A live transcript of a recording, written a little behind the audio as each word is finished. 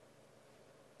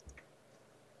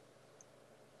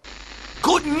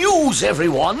Good news,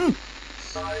 everyone!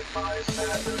 Sci-Fi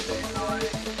Saturday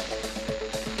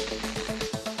Night.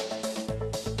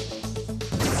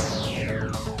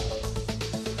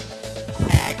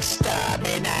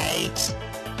 Exterminate!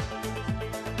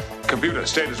 Computer,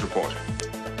 status report.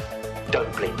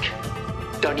 Don't blink.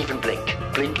 Don't even blink.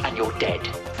 Blink and you're dead.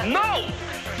 No!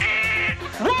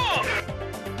 Wrong!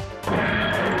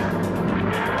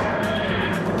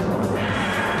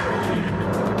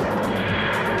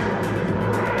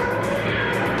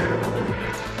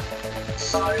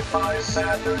 Sci-Fi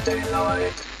Saturday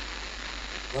Night.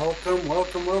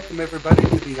 Welcome, everybody,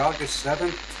 to the August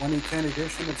 7th, 2010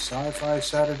 edition of Sci-Fi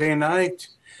Saturday Night.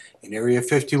 In Area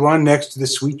 51, next to the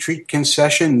Sweet Treat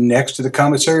Concession, next to the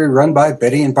commissary run by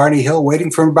Betty and Barney Hill,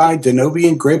 waiting for my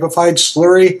Denobian grapified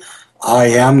slurry, I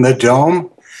am the Dome.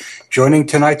 Joining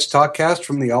tonight's talkcast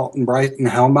from the Alton Brighton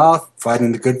Hellmouth,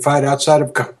 fighting the good fight outside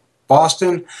of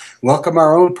Boston, welcome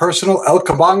our own personal El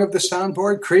Kabong of the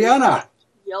soundboard, Kriana.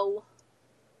 Yo.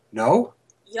 No?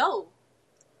 Yo.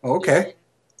 Okay.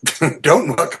 Don't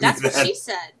welcome That's me what then. she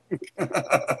said.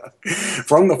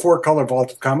 From the Four Color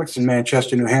Vault of Comics in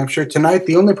Manchester, New Hampshire, tonight,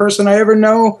 the only person I ever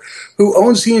know who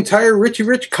owns the entire Richie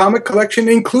Rich comic collection,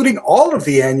 including all of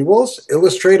the annuals,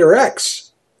 Illustrator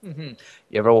X. Mm-hmm.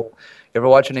 You ever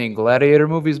watch any Gladiator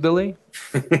movies, Billy?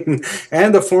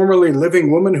 And the formerly living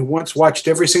woman who once watched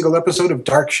every single episode of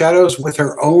Dark Shadows with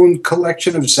her own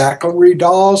collection of Zachary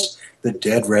dolls, the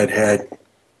Dead Redhead.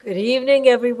 Good evening,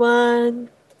 everyone.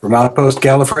 From Outpost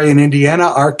Gallifrey in Indiana,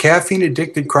 our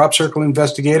caffeine-addicted crop circle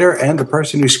investigator and the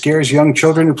person who scares young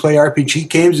children who play RPG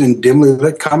games in dimly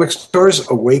lit comic stores,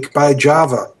 Awake by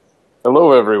Java.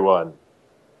 Hello, everyone.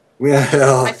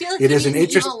 Well, I feel like it you is an need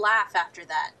to interesting. laugh after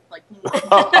that. Like,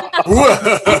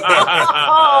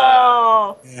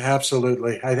 Oh, Yeah,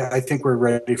 absolutely. I think we're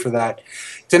ready for that.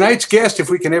 Tonight's guest, if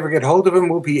we can ever get hold of him,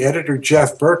 will be editor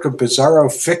Jeff Burke of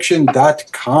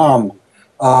BizarroFiction.com.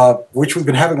 Which we've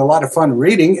been having a lot of fun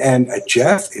reading. And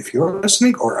Jeff, if you're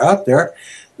listening or out there,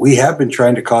 we have been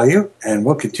trying to call you, and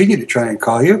we'll continue to try and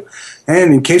call you.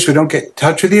 And in case we don't get in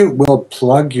touch with you, we'll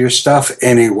plug your stuff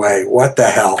anyway. What the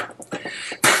hell?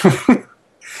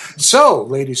 So,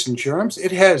 ladies and germs,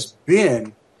 it has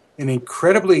been an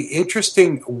incredibly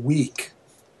interesting week.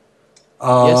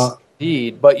 Yes,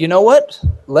 indeed. But you know what?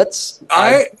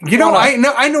 I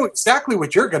know exactly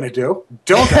what you're going to do,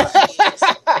 don't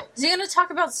I? is he going to talk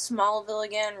about Smallville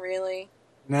again, really?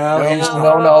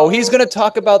 No. He's going to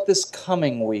talk about this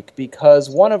coming week because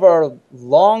one of our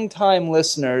longtime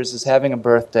listeners is having a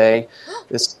birthday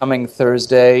this coming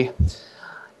Thursday.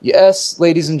 Yes,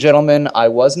 ladies and gentlemen, I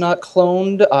was not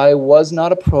cloned. I was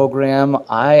not a program.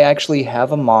 I actually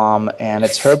have a mom, and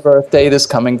it's her birthday this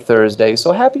coming Thursday.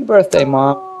 So happy birthday,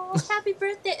 Mom. Oh, happy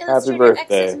birthday, Happy Illustrator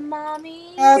birthday. X's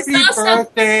mommy. Happy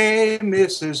birthday,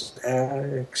 Mrs.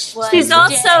 X. What She's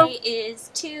also- day is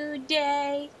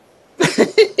today?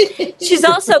 she's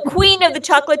also queen of the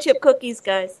chocolate chip cookies,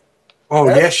 guys. Oh,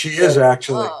 yes, she is,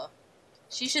 actually. Oh.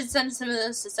 She should send some of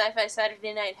those to Sci-Fi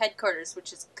Saturday Night headquarters,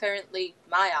 which is currently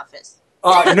my office.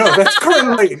 No, that's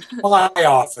currently my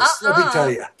office, let me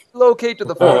tell you. Locate to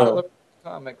the Four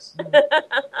Comics.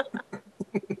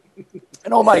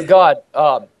 And oh my God,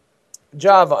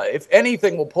 Java, if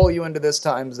anything will pull you into this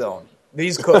time zone,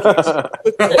 these cookies.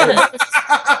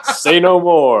 Say no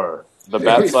more. The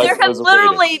bad side There have was awaiting.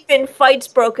 literally been fights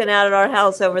broken out at our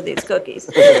house over these cookies.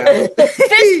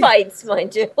 Fist fights,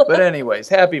 mind you. But anyways,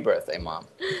 happy birthday, Mom.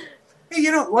 Hey,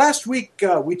 last week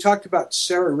we talked about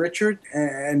Sarah Richard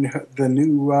and the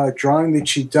new drawing that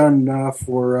she'd done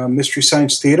for Mystery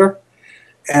Science Theater.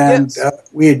 And Yes.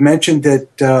 We had mentioned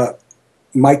that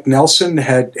Mike Nelson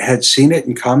had seen it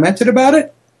and commented about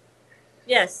it.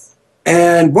 Yes.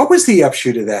 And what was the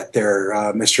upshoot of that there,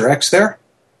 Mr. X there?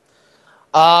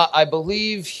 I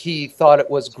believe he thought it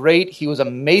was great. He was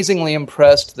amazingly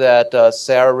impressed that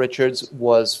Sarah Richards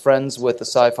was friends with the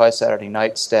Sci-Fi Saturday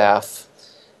Night staff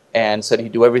and said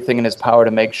he'd do everything in his power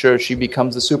to make sure she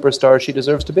becomes the superstar she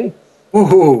deserves to be.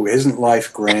 Ooh, isn't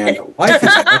life grand? Life is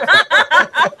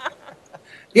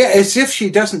Yeah, as if she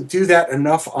doesn't do that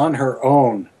enough on her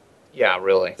own. Yeah,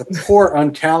 really. The poor,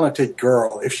 untalented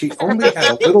girl. If she only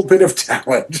had a little bit of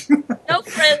talent. No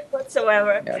friends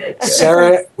whatsoever. Yeah.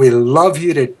 Sarah, we love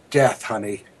you to death,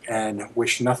 honey, and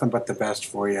wish nothing but the best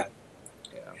for you.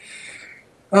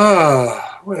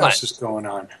 What else is going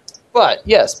on? But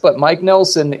Mike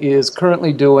Nelson is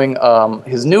currently doing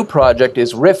his new project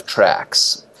is Riff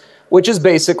Tracks, which is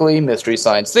basically Mystery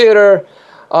Science Theater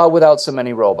without so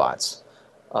many robots.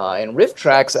 And Riff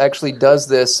Tracks actually does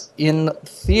this in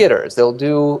theaters. They'll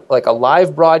do like a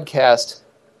live broadcast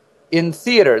in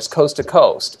theaters coast to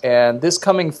coast. And this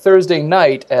coming Thursday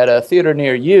night at a theater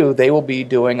near you, they will be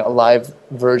doing a live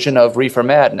version of Reefer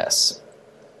Madness.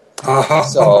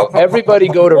 So everybody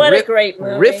go to What a great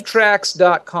movie.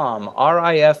 rifftrax.com,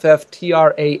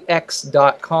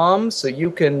 rifftrax.com, so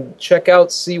you can check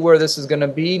out, see where this is going to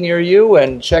be near you,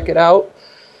 and check it out.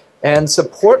 And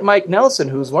support Mike Nelson,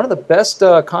 who's one of the best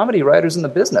comedy writers in the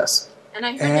business. And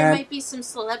I heard there might be some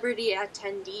celebrity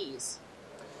attendees.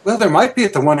 Well, there might be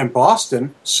at the one in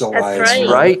Boston. So That's I right.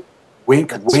 Right?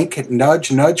 wink, wink,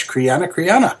 nudge, nudge, Kriana,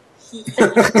 Kriana.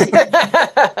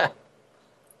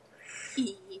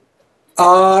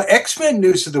 X-Men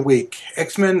news of the week.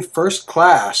 X-Men First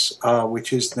Class,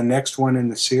 which is the next one in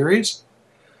the series,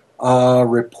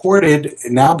 reported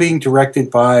now being directed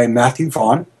by Matthew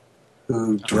Vaughn,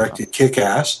 who directed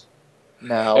Kick-Ass.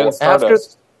 Now, And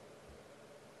Stardust.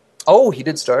 Oh, he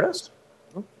did Stardust?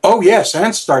 Oh, yes,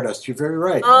 and Stardust. You're very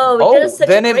right. Oh, he Oh, does such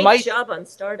then a it great might- job on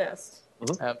Stardust.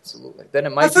 Absolutely. Then it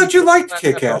might I thought be- you liked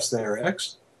Kick-Ass there,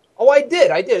 X. Oh, I did.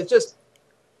 It's just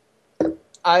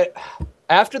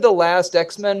after the last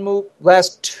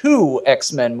last two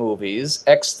X-Men movies,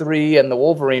 X3 and the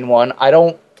Wolverine one, I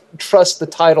don't trust the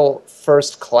title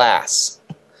First Class.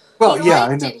 Well, He yeah, I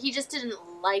liked know. it. He just didn't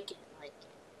like it.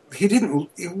 He didn't.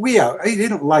 Yeah, he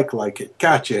didn't like it.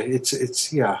 Gotcha.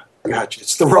 It's yeah. Gotcha.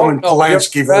 It's the Roman Oh, no,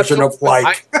 Polanski you're version of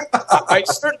like. I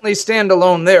certainly stand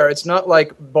alone there. It's not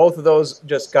like both of those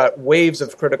just got waves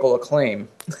of critical acclaim.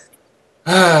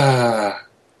 In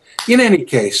any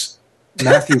case,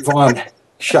 Matthew Vaughn.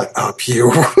 Shut up, you.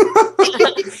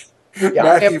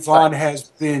 Matthew Vaughn has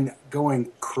been going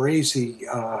crazy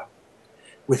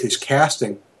with his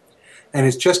casting, and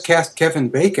has just cast Kevin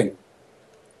Bacon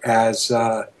as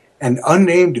an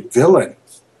unnamed villain.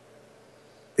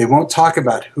 They won't talk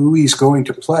about who he's going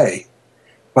to play,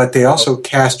 but they also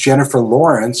cast Jennifer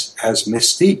Lawrence as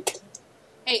Mystique.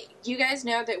 Hey, you guys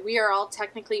know that we are all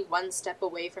technically one step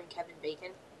away from Kevin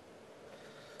Bacon?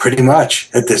 Pretty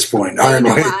much at this point, You aren't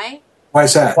know we? why? Why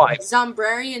is that? Why?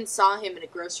 Zombrarian saw him in a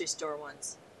grocery store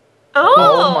once.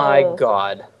 Oh my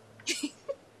God!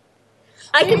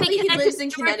 I can Apparently be he lives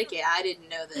in connected to Connecticut. I didn't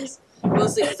know this.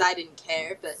 Mostly because I didn't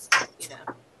care, but,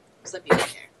 some people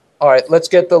care. All right, let's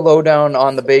get the lowdown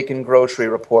on the Bacon grocery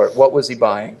report. What was he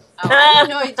buying? Oh, I have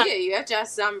no idea. You have to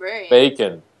ask Zombrarian.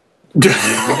 Bacon.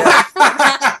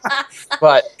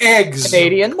 But Eggs.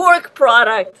 Canadian. pork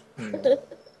product. I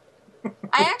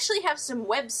actually have some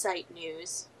website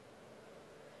news.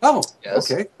 Oh,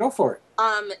 Yes. okay. Go for it.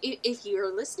 If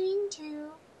you're listening to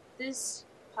this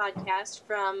podcast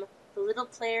from the little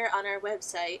player on our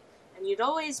website, and you'd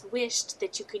always wished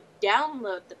that you could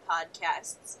download the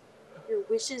podcasts, your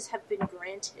wishes have been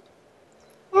granted.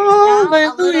 There's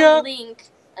now a little link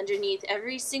underneath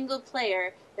every single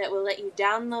player that will let you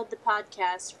download the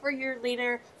podcast for your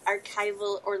later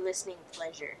archival or listening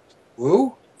pleasure.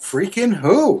 Who? Freaking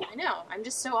who? I know, I'm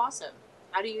just so awesome.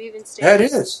 How do you even stand That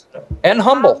it? is. And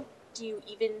humble. How do you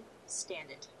even stand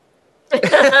it?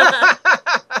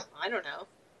 I don't know.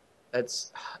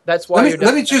 That's why you're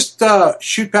Let me just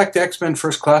shoot back to X-Men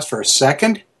First Class for a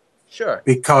second, sure.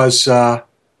 because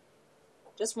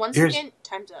Just 1 Here's- second,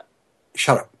 time's up.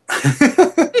 shut up.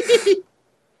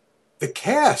 The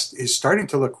cast is starting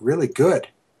to look really good.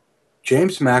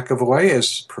 James McAvoy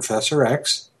as Professor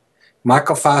X,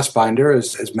 Michael Fassbinder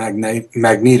as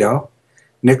Magneto,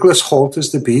 Nicholas Hoult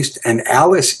as the Beast, and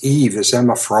Alice Eve as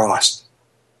Emma Frost.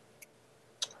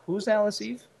 Who's Alice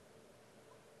Eve?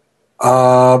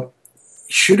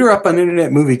 Shoot her up on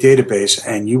Internet Movie Database,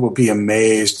 and you will be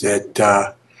amazed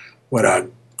at what a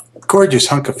gorgeous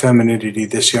hunk of femininity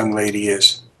this young lady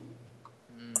is.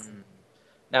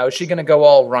 Now, is she going to go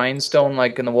all rhinestone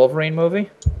like in the Wolverine movie?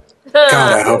 God,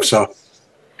 I hope so.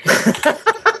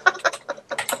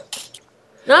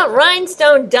 Not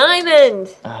rhinestone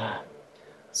diamond.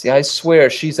 See, I swear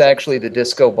she's actually the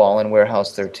disco ball in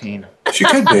Warehouse 13. She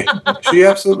could be. She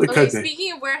absolutely Okay, could be.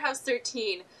 speaking of Warehouse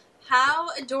 13, how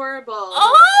adorable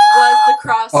Oh! was the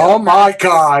crossover? Oh my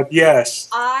God, yes.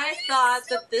 I thought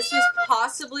that this was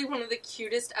possibly one of the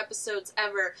cutest episodes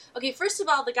ever. Okay, first of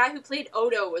all, the guy who played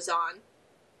Odo was on.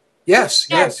 Yes,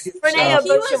 yes. Yes, Renee He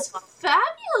was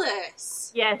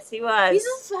fabulous. Yes, he was. He's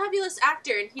a fabulous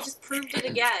actor, and he just proved it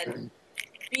again,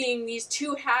 being these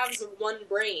two halves of one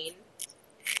brain.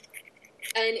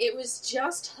 And it was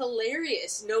just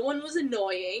hilarious. No one was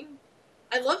annoying.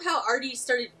 I love how Artie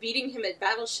started beating him at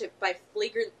Battleship by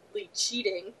flagrantly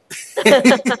cheating.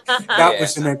 That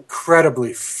was an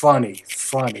incredibly funny.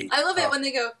 I love it when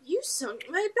they go, "You sunk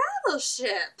my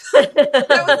battleship."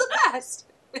 That was the best.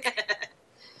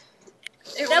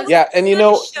 It That was, Yeah, and you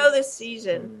know, show this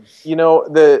season.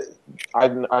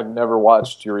 I've never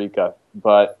watched Eureka,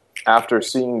 but after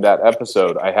seeing that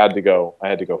episode, I had to go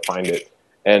find it,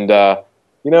 and I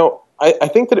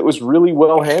think that it was really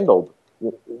well handled.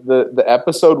 The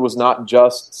episode was not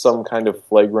just some kind of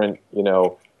flagrant,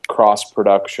 cross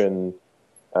production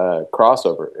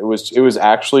crossover. It was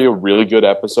actually a really good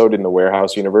episode in the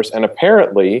Warehouse universe, and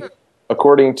apparently,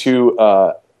 according to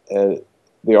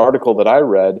the article that I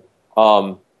read,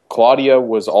 Claudia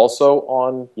was also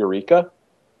on Eureka.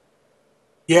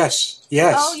 Yes.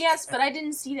 oh, yes, but I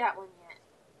didn't see that one yet.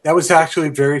 That was actually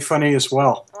very funny as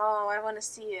well. Oh, I want to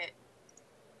see it.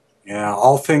 Yeah,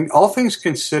 all things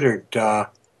considered,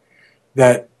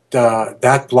 that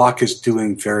block is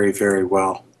doing very, very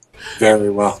well. Very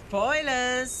well.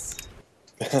 Spoilers.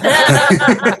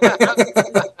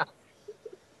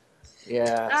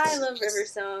 Yeah. I love River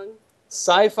Song.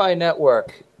 Sci-Fi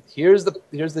Network. Here's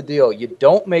the deal. You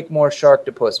don't make more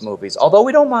Sharktopus movies, although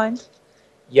we don't mind.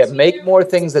 You make more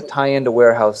things that tie into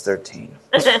Warehouse 13.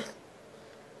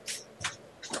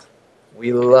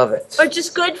 We love it. Or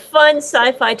just good, fun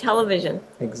sci-fi television.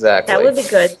 Exactly. That would be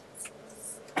good.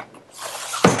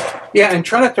 Yeah, and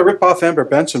try not to rip off Amber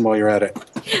Benson while you're at it.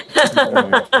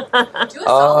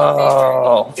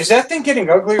 Oh. Is that thing getting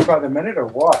uglier by the minute or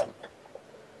what?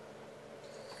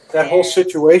 That whole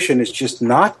situation is just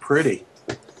not pretty.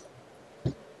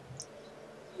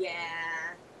 Yeah.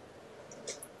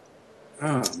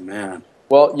 Oh, man.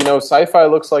 Well, Sci-Fi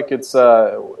looks like it's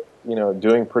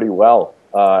doing pretty well,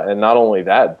 and not only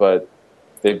that, but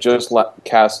they've just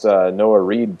cast Noah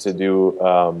Reed to do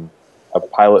a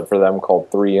pilot for them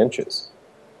called 3 Inches.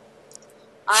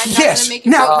 I'm not Yes. going to make a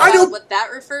Now, joke I about don't- what that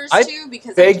refers I to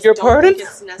because I beg just your don't pardon? think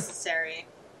it's necessary.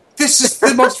 This is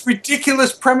the most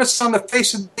ridiculous premise on the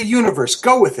face of the universe.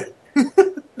 Go with it.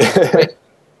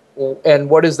 And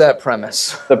what is that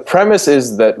premise? The premise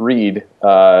is that Reed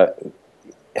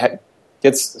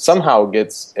gets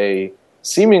a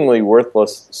seemingly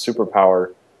worthless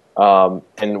superpower,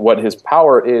 and what his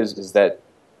power is that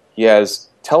he has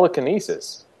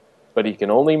telekinesis, but he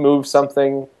can only move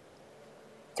something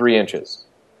 3 inches.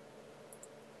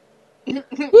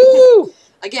 Woo!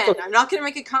 Again, I'm not going to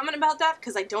make a comment about that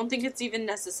because I don't think it's even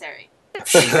necessary.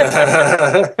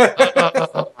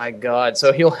 Oh my God!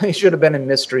 So he should have been in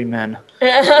Mystery Men.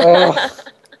 Oh,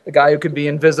 the guy who could be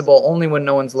invisible only when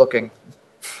no one's looking.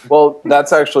 Well,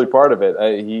 that's actually part of it.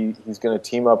 He's going to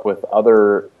team up with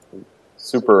other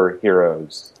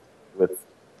superheroes with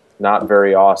not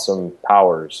very awesome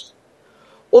powers.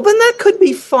 Well, then that could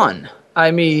be fun.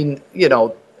 I mean,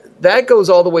 that goes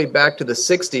all the way back to the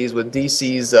 60s with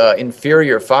DC's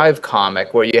Inferior 5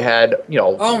 comic where you had,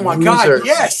 Oh, my losers. God,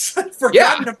 yes. I'd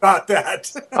forgotten about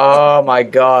that. Oh, my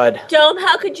God. Dome,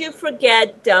 how could you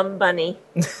forget Dumb Bunny?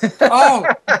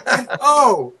 Oh,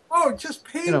 just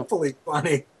painfully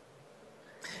funny.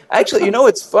 Actually,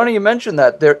 it's funny you mentioned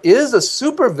that. There is a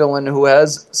supervillain who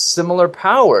has similar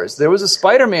powers. There was a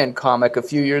Spider-Man comic a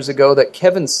few years ago that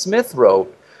Kevin Smith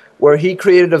wrote where he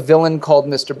created a villain called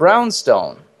Mr.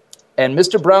 Brownstone. And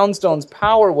Mr. Brownstone's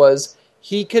power was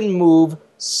he can move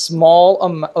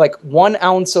like 1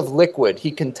 ounce of liquid.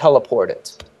 He can teleport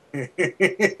it.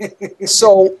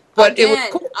 So, but Again, it was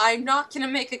cool. I'm not going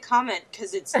to make a comment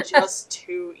because it's just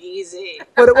too easy.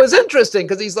 But it was interesting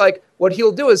because he's like, what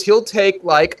he'll do is he'll take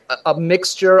like a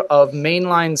mixture of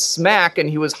mainline smack, and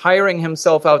he was hiring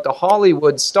himself out to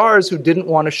Hollywood stars who didn't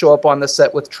want to show up on the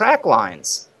set with track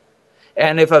lines.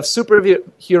 And if a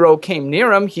superhero came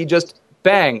near him, he just,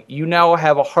 bang, you now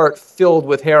have a heart filled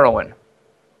with heroin.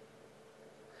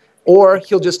 Or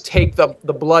he'll just take the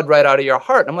blood right out of your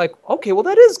heart. And I'm like, okay, well,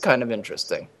 that is kind of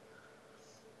interesting.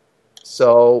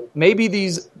 So maybe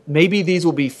these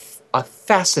will be a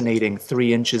fascinating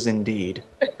 3 inches indeed.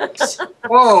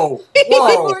 Whoa.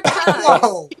 More time.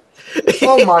 Whoa.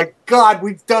 Oh, my God,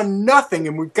 we've done nothing,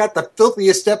 and we've got the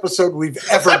filthiest episode we've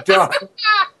ever done.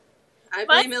 I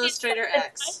blame Illustrator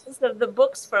X. Of the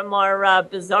books from our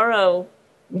Bizarro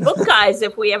book guys,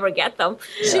 if we ever get them.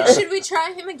 Should we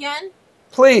try him again?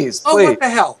 Please. Oh, what the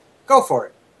hell? Go for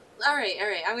it. All right.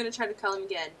 I'm going to try to call him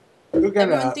again. We're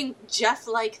gonna, Everyone think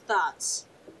Jeff-like thoughts.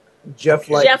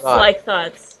 Jeff-like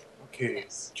thoughts. Okay,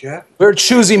 Yes. Jeff? We're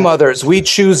choosy mothers. We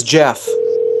choose Jeff.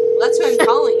 That's who I'm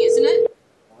calling, isn't it?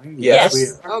 Yes. we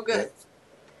are. Oh, good.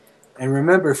 And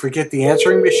remember, if we get the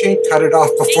answering machine, cut it off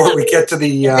before we get to the...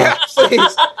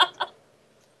 Please.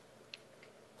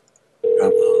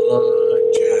 Come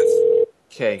on, Jeff.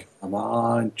 Okay. Come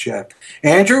on, Jeff.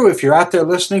 Andrew, if you're out there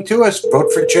listening to us,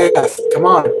 vote for Jeff. Come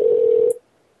on. You're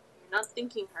not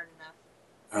thinking hard enough.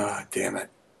 Ah, damn it.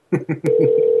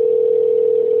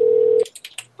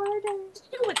 Do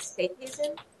you know what state he's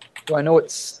in? Do I know what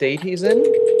state he's in?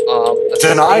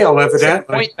 Denial,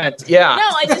 evidently. Appointment. Yeah. No,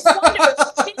 I just wonder.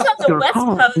 He's on the West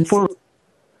Coast. He's on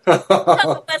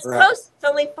the West Coast. It's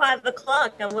only 5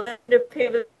 o'clock. I wonder if he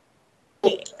was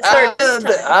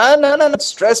No.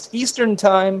 Stressed Eastern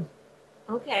time.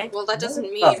 Okay. Well, that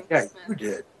doesn't mean. Oh, yeah, you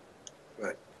did.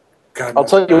 But God, I'll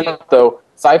tell you what, though,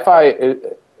 sci-fi.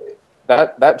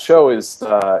 That show is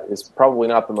probably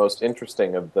not the most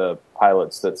interesting of the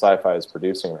pilots that sci-fi is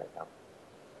producing right now.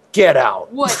 Get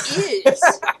out. What is?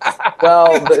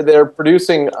 Well, they're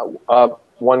producing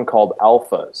one called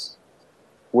Alphas,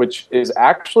 which is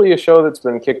actually a show that's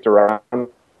been kicked around.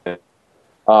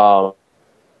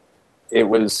 It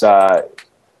was on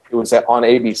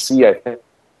ABC, I think,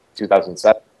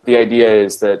 2007. The idea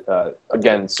is that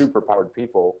again, superpowered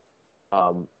people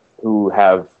who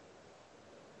have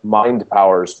mind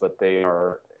powers, but they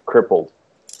are crippled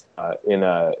in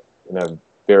a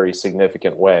very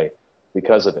significant way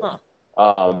because of it.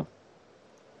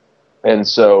 And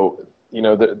so,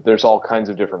 there's all kinds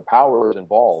of different powers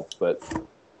involved, but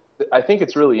I think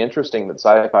it's really interesting that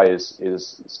sci-fi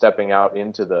is stepping out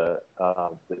into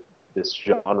this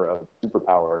genre of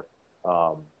superpower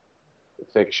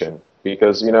fiction,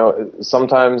 because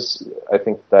sometimes I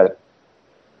think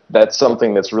that's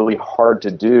something that's really hard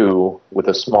to do with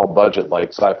a small budget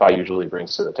like sci-fi usually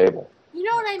brings to the table. You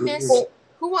know what I miss?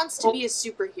 Who Wants to Be a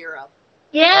Superhero?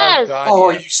 Yes. Oh,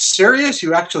 are you serious?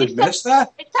 You actually missed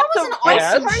that? That was an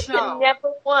awesome person show.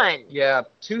 never won. Yeah,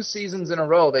 2 seasons in a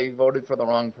row they voted for the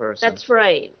wrong person. That's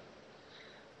right.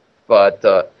 But,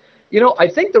 I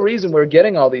think the reason we're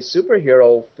getting all these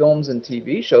superhero films and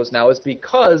TV shows now is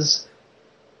because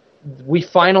we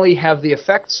finally have the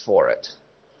effects for it.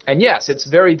 And yes, it's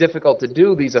very difficult to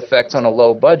do these effects on a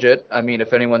low budget. I mean,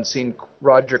 if anyone's seen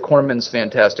Roger Corman's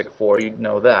Fantastic Four, you'd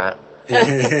know that.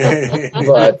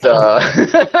 But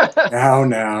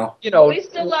now, we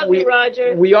still love you,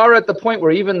 Roger. We are at the point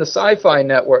where even the Sci-Fi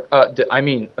Network, the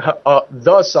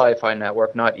Sci-Fi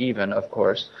Network, not even, of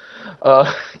course,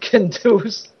 can do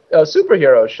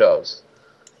superhero shows.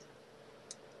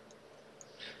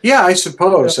 Yeah, I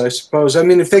suppose. I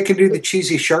mean, if they can do the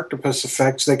cheesy Sharktopus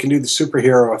effects, they can do the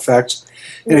superhero effects,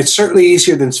 and it's certainly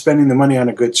easier than spending the money on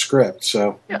a good script.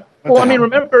 So, yeah. Well, I mean,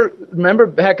 remember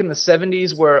back in the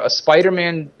 70s where a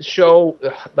Spider-Man show,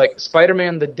 like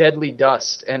Spider-Man: The Deadly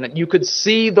Dust, and you could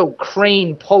see the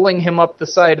crane pulling him up the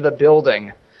side of the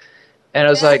building. And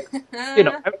I was like,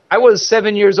 I was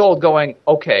 7 years old going,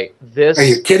 okay, this... Are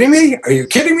you kidding me?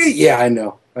 Yeah, I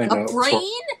know. A brain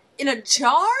in a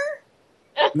jar?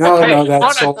 No,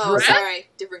 that's so... Oh, sorry.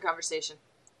 Different conversation.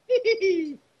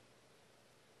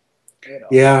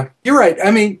 Yeah, you're right.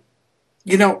 I mean,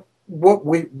 what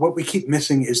we keep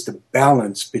missing is the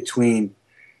balance between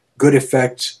good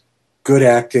effects, good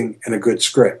acting, and a good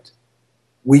script.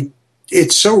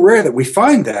 It's so rare that we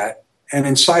find that, and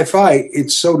in sci-fi,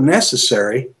 it's so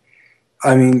necessary.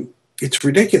 I mean, it's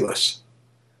ridiculous.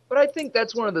 But I think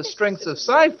that's one of the strengths of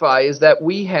sci-fi is that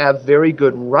we have very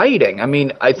good writing. I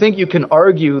mean, I think you can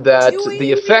argue that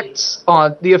the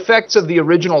effects of the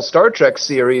original Star Trek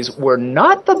series were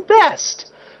not the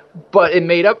best, but it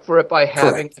made up for it by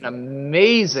having an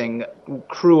amazing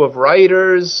crew of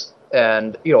writers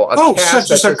and a cast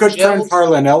such as our good friend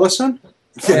Harlan Ellison.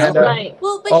 Right.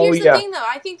 Well, but here's the thing, though.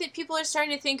 I think that people are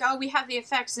starting to think, we have the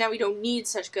effects, now we don't need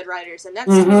such good writers, and that's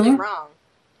really wrong.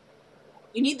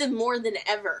 You need them more than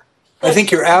ever. I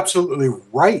think you're absolutely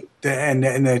right, and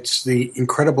it's the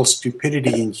incredible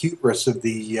stupidity and hubris of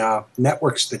the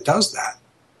networks that does that.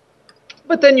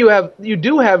 But then you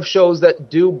do have shows that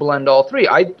do blend all three.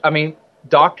 I mean,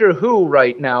 Doctor Who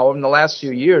right now in the last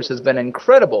few years has been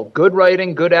incredible. Good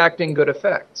writing, good acting, good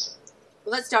effects.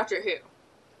 Well, that's Doctor Who.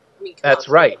 I mean, that's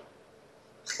right.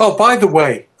 Oh, by the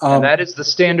way, and that is the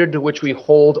standard to which we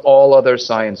hold all other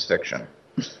science fiction.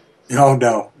 No.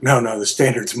 The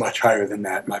standard's much higher than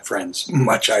that, my friends.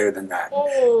 Much higher than that.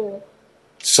 Oh.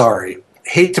 Sorry.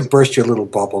 Hate to burst your little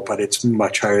bubble, but it's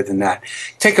much higher than that.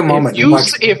 Take a moment.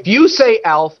 If you say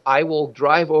Alf, I will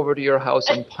drive over to your house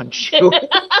and punch you.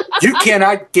 You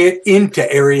cannot get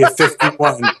into Area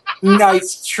 51.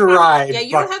 Nice try. Yeah,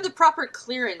 you don't have the proper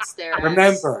clearance there.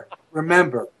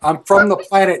 Remember, I'm from the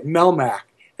planet Melmac.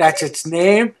 That's its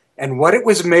name and what it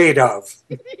was made of.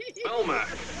 Melmac.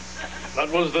 That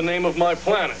was the name of my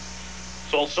planet.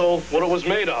 It's also what it was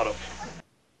made out of.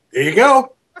 There you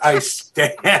go. I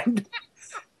stand.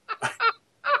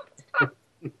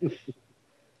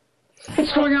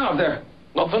 What's going on up there?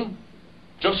 Nothing.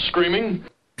 Just screaming.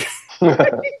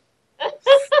 I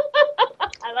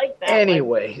like that.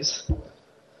 Anyways.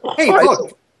 Hey,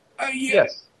 look.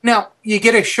 Yes. Now, you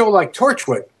get a show like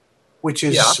Torchwood. which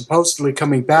is supposedly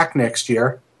coming back next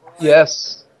year.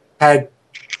 Yes. Had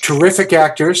terrific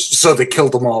actors, so they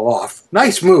killed them all off.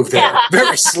 Nice move there.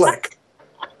 Very slick.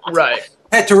 Right.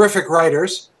 Had terrific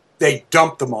writers. They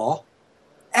dumped them all.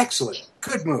 Excellent.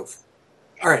 Good move.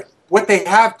 All right. What they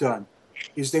have done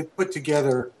is they put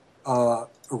together a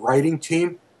writing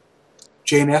team,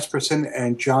 Jane Esperson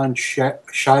and John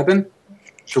Scheiben,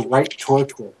 to write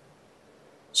Torchwood.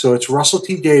 So it's Russell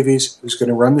T. Davies who's going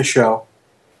to run the show.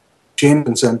 Jane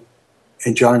Esperson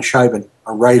and John Scheiben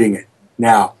are writing it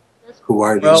now. Who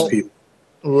are these people?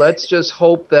 Let's just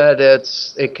hope that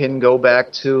it can go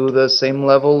back to the same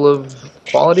level of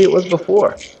quality it was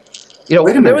before. You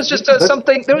know, there was just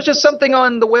something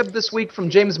on the web this week from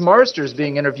James Marsters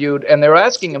being interviewed, and they're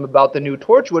asking him about the new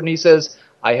Torchwood, and he says,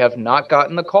 "I have not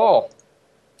gotten the call."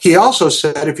 He also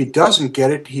said if he doesn't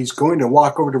get it, he's going to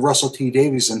walk over to Russell T.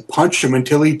 Davies and punch him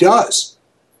until he does.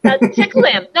 Tickle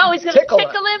him. No, he's going to tickle him.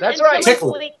 That's until right.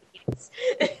 Tickle him.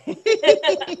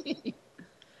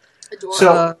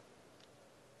 So,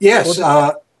 yes.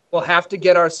 We'll have to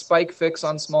get our Spike fix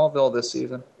on Smallville this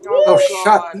season.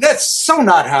 Shut! That's so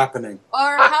not happening.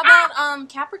 Or how about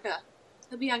Caprica?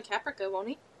 He'll be on Caprica, won't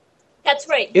he? That's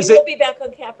right. He will be back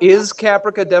on Caprica. Is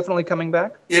Caprica definitely coming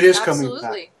back? It is coming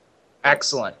back.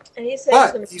 Excellent. And he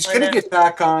said but he's going to get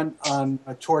back on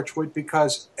Torchwood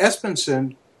because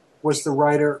Espenson was the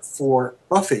writer for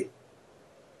Buffy.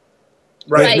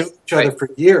 Right. They knew each other for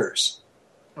years.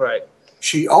 Right.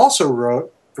 She also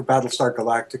wrote for Battlestar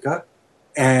Galactica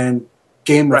and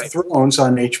Game of Thrones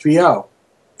on HBO.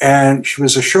 And she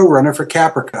was a showrunner for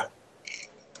Caprica.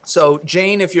 So,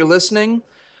 Jane, if you're listening,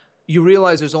 you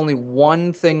realize there's only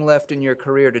one thing left in your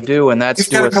career to do, and that's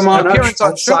do an appearance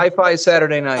on Sci-Fi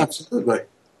Saturday Night. Absolutely.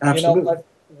 You know what?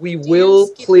 We will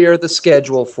clear the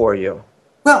schedule for you.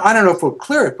 Well, I don't know if we'll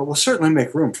clear it, but we'll certainly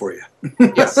make room for you.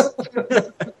 Yes.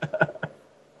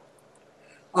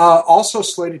 Also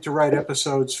slated to write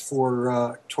episodes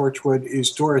for Torchwood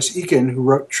is Doris Egan, who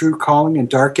wrote True Calling and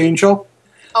Dark Angel.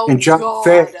 And John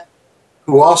Fay,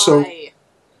 who also...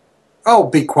 Oh,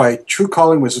 be quiet. True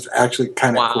Calling was actually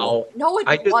kind of cool. No,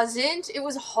 it wasn't. It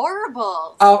was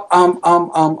horrible.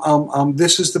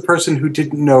 This is the person who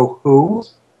didn't know who.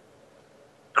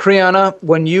 Kriana,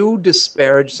 when you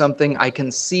disparage something, I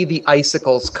can see the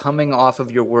icicles coming off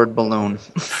of your word balloon.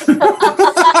 I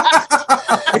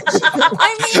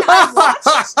mean, I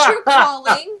watched True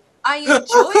Calling. I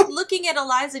enjoyed looking at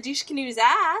Eliza Dushku's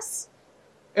ass.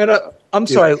 And I'm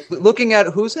sorry, looking at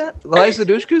who's that? Eliza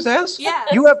Dushku's ass? Yeah.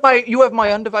 You have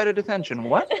my undivided attention.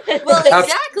 What? Well,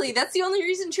 exactly. That's the only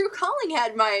reason True Calling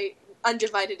had my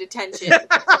undivided attention.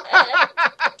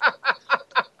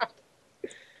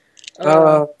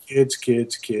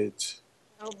 Kids.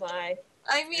 Oh my!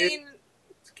 I mean,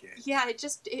 yeah, it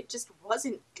just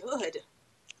wasn't good.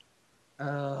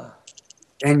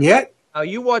 And yet,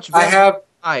 you watch. I have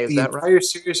is the that right? entire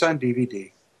series on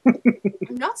DVD.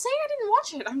 I'm not saying I didn't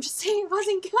watch it. I'm just saying it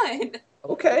wasn't good.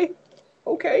 Okay.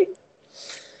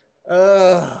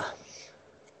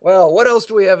 Well, what else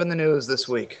do we have in the news this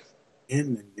week?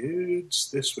 In the news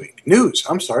this week.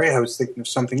 I'm sorry, I was thinking of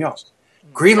something else.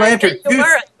 Green Lantern 2.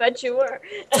 I bet you were.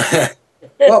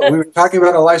 Well, we were talking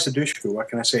about Eliza Dushku. What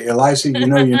can I say? Eliza, you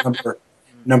know you're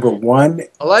number one.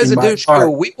 Eliza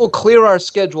Dushku, we will clear our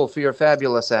schedule for your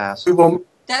fabulous ass. We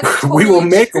will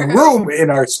make room in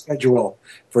our schedule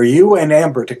for you and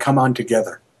Amber to come on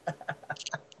together.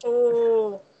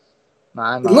 Oh.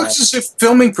 It looks as if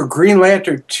filming for Green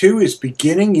Lantern 2 is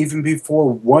beginning even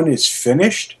before 1 is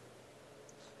finished,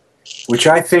 which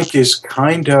I think is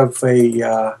kind of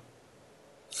an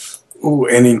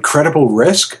incredible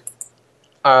risk.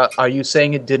 Are you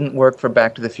saying it didn't work for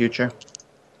Back to the Future?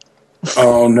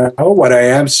 Oh, no. What I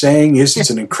am saying is it's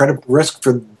an incredible risk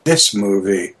for this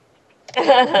movie.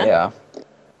 Yeah.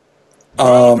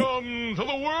 Welcome to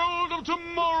the world of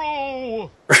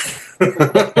tomorrow.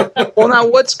 Well, now,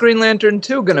 what's Green Lantern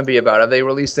 2 going to be about? Have they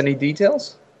released any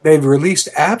details? They've released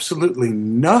absolutely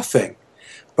nothing.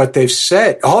 But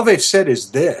all they've said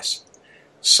is this.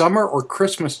 Summer or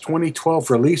Christmas 2012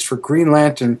 release for Green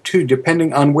Lantern 2,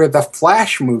 depending on where the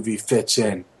Flash movie fits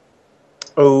in.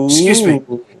 Oh. Excuse me.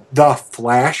 The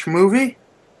Flash movie?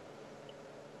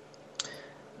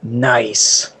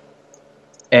 Nice.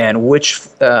 And which...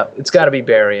 it's got to be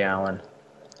Barry Allen.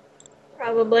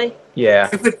 Probably. Yeah.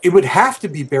 It would have to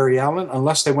be Barry Allen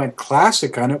unless they went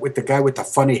classic on it with the guy with the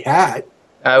funny hat.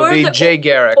 That would be Jay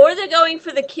Garrick. Or they're going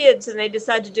for the kids and they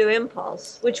decide to do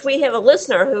Impulse, which we have a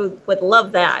listener who would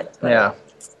love that. But. Yeah.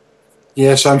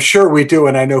 Yes, I'm sure we do,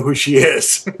 and I know who she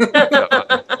is.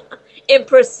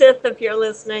 Empress Sith, if you're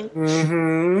listening.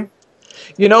 Mm-hmm.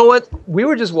 You know what? We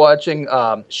were just watching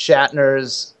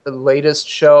Shatner's latest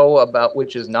show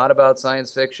which is not about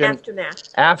science fiction.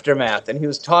 Aftermath, and he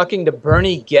was talking to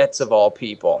Bernie Goetz of all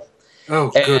people. Oh,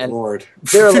 good Lord!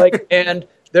 They're like, and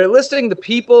they're listing the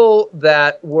people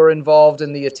that were involved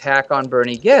in the attack on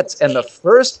Bernie Goetz, and the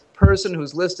first person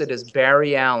who's listed is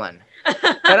Barry Allen.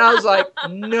 And I was like,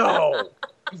 no,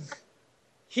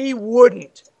 he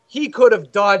wouldn't. He could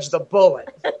have dodged the bullet.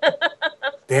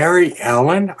 Barry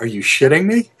Allen? Are you shitting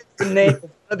me? The name of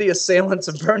one of the assailants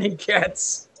of Bernie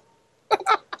Goetz.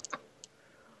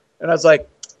 And I was like,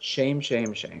 shame,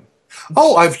 shame, shame.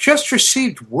 Oh, I've just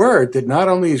received word that not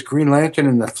only is Green Lantern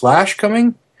and the Flash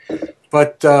coming,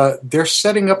 but they're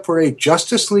setting up for a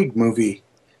Justice League movie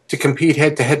to compete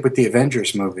head-to-head with the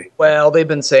Avengers movie. Well, they've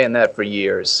been saying that for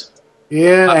years.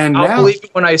 Yeah, and I'll now... believe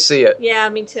it when I see it. Yeah,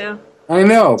 me too. I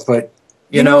know, but...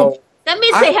 You know... That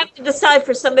means they have to decide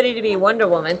for somebody to be Wonder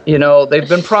Woman. You know, they've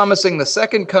been promising the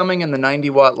second coming and the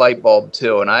 90-watt light bulb,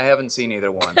 too, and I haven't seen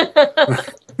either one.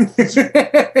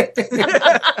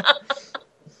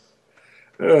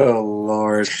 Oh,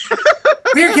 Lord.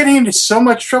 We're getting into so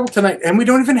much trouble tonight, and we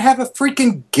don't even have a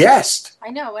freaking guest. I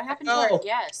know. What happened to our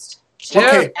guest?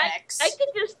 Okay. I could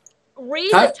just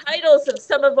read the titles of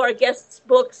some of our guests'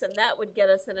 books, and that would get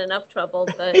us in enough trouble.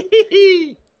 But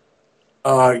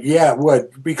yeah, it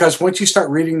would. Because once you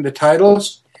start reading the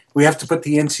titles, we have to put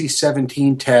the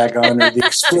NC-17 tag on, or the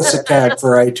explicit tag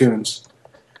for iTunes.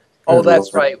 Oh,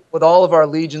 that's right. With all of our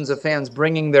legions of fans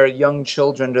bringing their young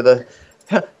children to the...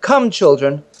 Come,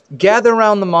 children, gather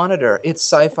around the monitor. It's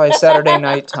Sci-Fi Saturday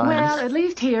night time. Well, at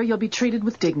least here you'll be treated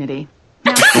with dignity.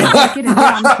 Now, get it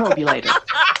down the probulator.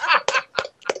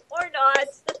 Or not.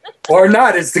 Or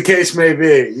not, as the case may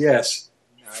be. Yes.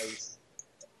 Nice.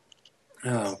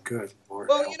 Oh, good Lord.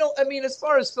 Well, you know, I mean, as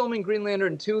far as filming Green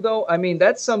Lantern 2, though, I mean,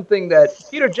 that's something that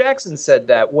Peter Jackson said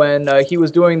that when he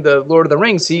was doing the Lord of the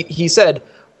Rings. He said,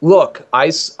 look,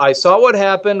 I saw what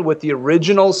happened with the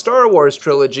original Star Wars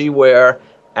trilogy where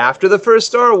after the first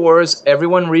Star Wars,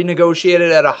 everyone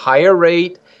renegotiated at a higher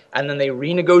rate, and then they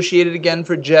renegotiated again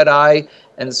for Jedi.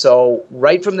 And so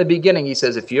right from the beginning, he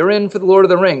says, if you're in for the Lord of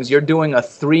the Rings, you're doing a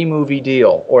 3-movie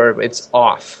deal, or it's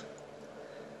off.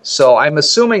 So I'm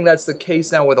assuming that's the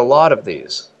case now with a lot of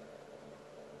these.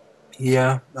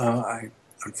 Yeah,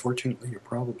 unfortunately, you're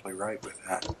probably right with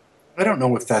that. I don't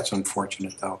know if that's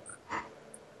unfortunate, though.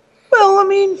 Well, I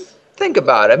mean, think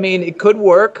about it. I mean, it could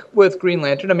work with Green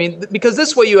Lantern. I mean, because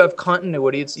this way you have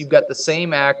continuity. You've got the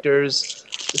same actors,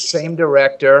 the same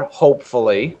director,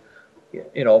 hopefully,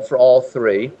 you know, for all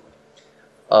three.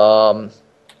 I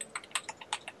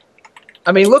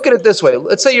mean, look at it this way.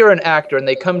 Let's say you're an actor and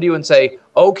they come to you and say,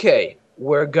 okay,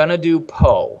 we're going to do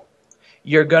Poe.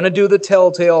 You're going to do the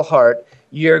Telltale Heart.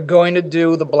 You're going to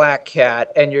do the Black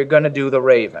Cat. And you're going to do the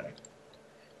Raven.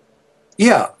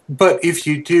 Yeah, but if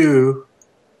you do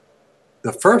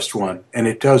the first one and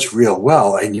it does real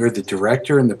well and you're the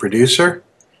director and the producer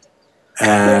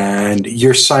and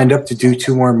you're signed up to do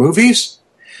 2 more movies,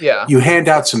 you hand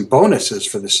out some bonuses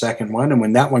for the second one, and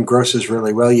when that one grosses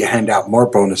really well, you hand out more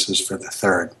bonuses for the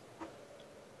third.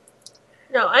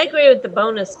 No, I agree with the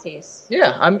bonus piece.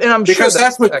 Yeah, I'm because sure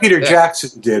that's what Peter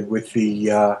Jackson did with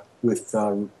the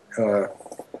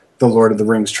Lord of the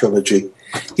Rings trilogy.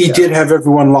 He did have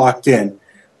everyone locked in,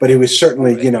 but he was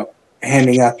certainly, you know,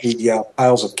 handing out the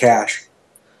piles of cash.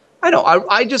 I know.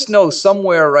 I just know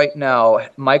somewhere right now,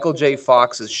 Michael J.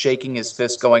 Fox is shaking his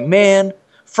fist going, man,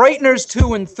 Frighteners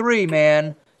 2 and 3,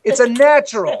 man. It's a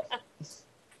natural.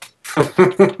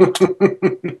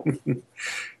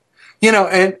 You know,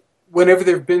 and whenever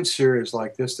there have been series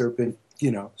like this, there have been,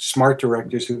 you know, smart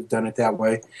directors who've done it that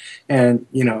way, and,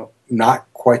 you know,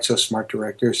 not quite so smart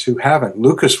directors who haven't.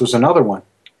 Lucas was another one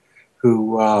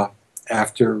who,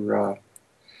 after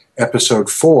episode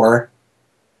 4,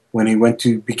 when he went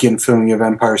to begin filming of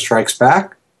Empire Strikes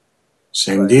Back,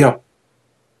 same deal.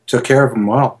 Took care of him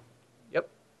well. Yep.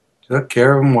 Took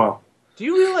care of him well. Do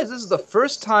you realize this is the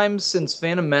first time since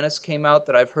Phantom Menace came out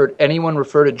that I've heard anyone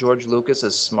refer to George Lucas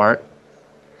as smart?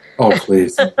 Oh,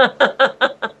 please.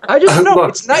 I just know.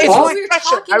 It's nice. What we were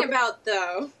talking about,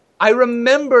 though. I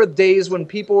remember days when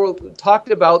people talked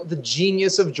about the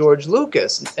genius of George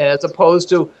Lucas as opposed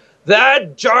to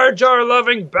that Jar Jar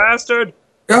loving bastard.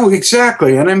 Oh,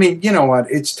 exactly. And I mean, you know what?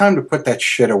 It's time to put that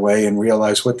shit away and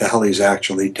realize what the hell he's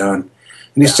actually done.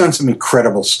 And he's done some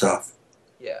incredible stuff.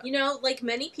 Yeah. You know, like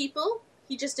many people,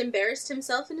 he just embarrassed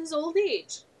himself in his old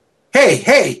age. Hey,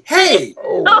 hey, hey!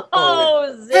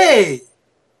 Oh, hey!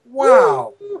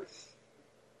 Wow.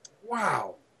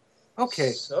 Wow.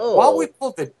 Okay. So. While we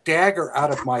pulled the dagger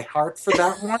out of my heart for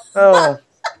that one,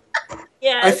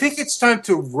 Yes. I think it's time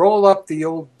to roll up the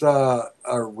old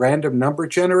random number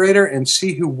generator and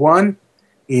see who won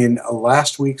in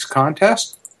last week's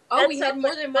contest. Oh, we had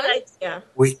more than one? Yeah.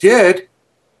 We did,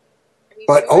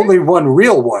 but sure? only one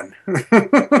real one.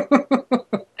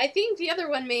 I think the other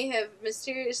one may have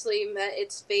mysteriously met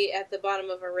its fate at the bottom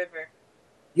of a river.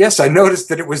 Yes, I noticed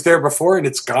that it was there before and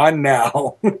it's gone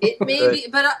now. It may be,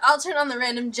 but I'll turn on the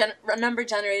random number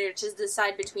generator to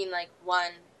decide between like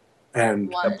one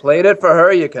and You can play it for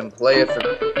her, you can play it for me.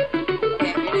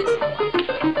 Okay, it is.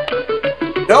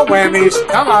 No whammies.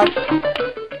 Come on.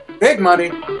 Big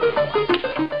money.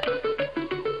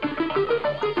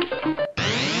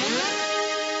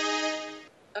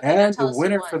 And the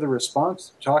winner for the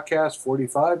response to TalkCast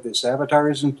 45, This Avatar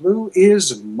Isn't Blue,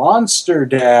 is Monster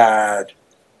Dad.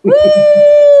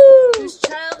 Whose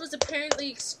child was apparently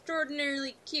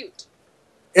extraordinarily cute.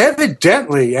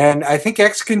 Evidently, and I think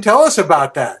X can tell us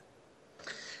about that.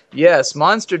 Yes,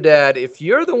 Monster Dad, if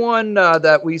you're the one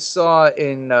that we saw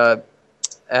in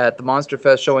at the Monster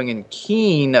Fest showing in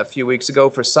Keene a few weeks ago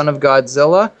for Son of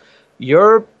Godzilla,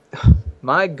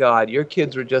 my God, your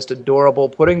kids were just adorable,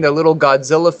 putting their little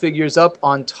Godzilla figures up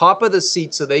on top of the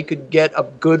seat so they could get a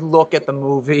good look at the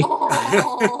movie.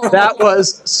 That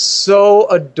was so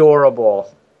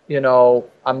adorable. You know,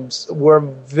 we're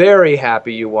very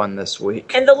happy you won this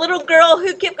week. And the little girl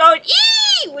who kept going,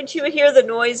 ee! When she would hear the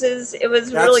noises, it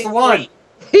was really the one. sweet.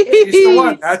 She's the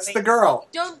one. That's the girl.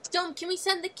 Can we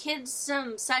send the kids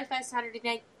some Sci-Fi Saturday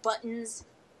Night buttons?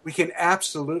 We can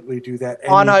absolutely do that.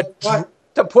 And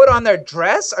to put on their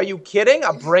dress? Are you kidding?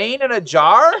 A brain in a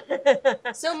jar?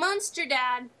 So, Monster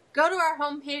Dad, go to our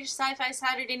homepage,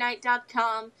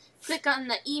 sci-fi-saturday-night.com, click on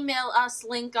the email us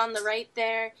link on the right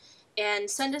there, and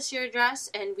send us your address,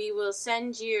 and we will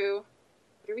send you...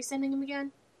 What are we sending him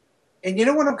again? And you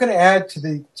know what I'm going to add to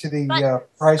the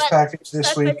prize package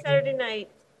this week? Saturday night.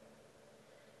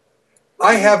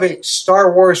 I have a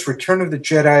Star Wars Return of the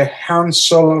Jedi Han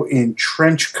Solo in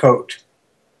trench coat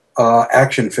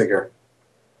action figure.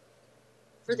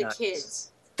 For the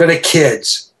kids. For the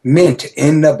kids. Mint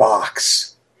in the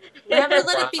box. Never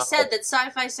let it be said that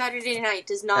Sci-Fi Saturday Night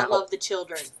does not love the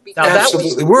children.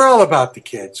 Absolutely. We're all about the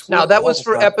kids. Now, that was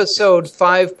for episode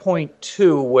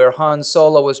 5.2, where Han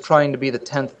Solo was trying to be the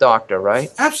 10th Doctor, right?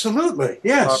 Absolutely,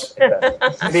 yes. Okay.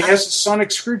 And he has a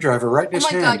sonic screwdriver right in his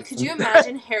hand. Oh my God, could you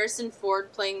imagine Harrison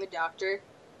Ford playing the Doctor?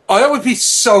 Oh, that would be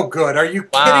so good. Are you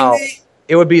Wow. kidding me?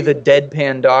 It would be the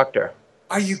deadpan Doctor.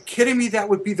 Are you kidding me? That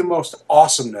would be the most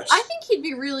awesomeness. I think he'd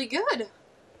be really good.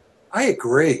 I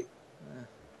agree.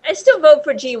 I still vote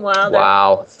for Gene Wilder.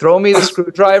 Wow. Throw me the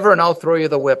screwdriver and I'll throw you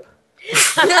the whip.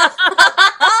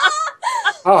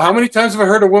 Oh, how many times have I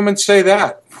heard a woman say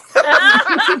that?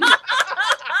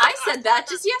 I said that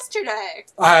just yesterday.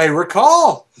 I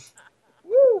recall.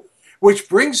 Which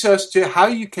brings us to how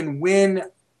you can win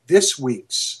this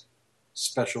week's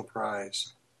special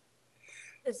prize.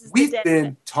 We've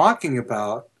been talking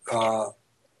about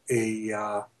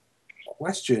a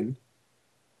question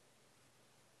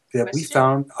that we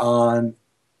found on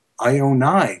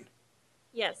IO9.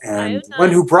 Yes. And IO9.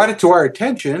 one who brought it to our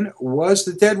attention was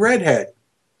the Dead Redhead.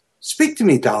 Speak to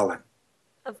me, darling.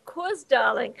 Of course,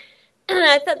 darling.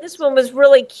 I thought this one was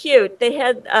really cute. They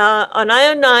had, on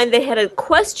IO9, they had a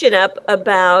question up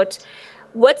about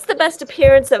what's the best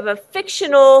appearance of a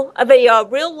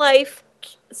real-life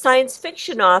science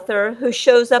fiction author who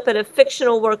shows up in a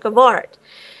fictional work of art.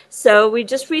 So we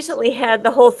just recently had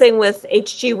the whole thing with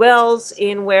H.G. Wells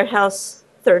in Warehouse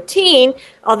 13,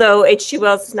 although H.G.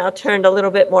 Wells has now turned a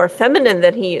little bit more feminine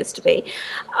than he used to be.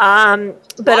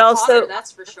 But also, hotter,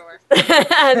 that's for sure.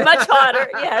 Much hotter,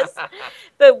 yes.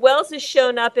 But Wells has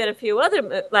shown up in a few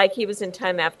other, like he was in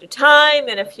Time After Time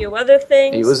and a few other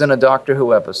things. He was in a Doctor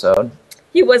Who episode.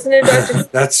 He wasn't in Doctor Who.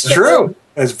 That's true.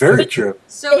 That's very true.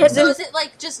 So is it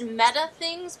like just meta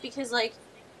things? Because like,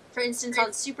 for instance,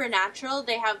 on Supernatural,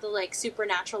 they have the like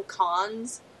Supernatural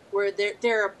cons where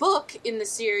they're a book in the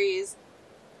series,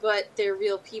 but they're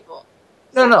real people.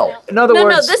 No. In other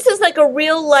words, No, this is like a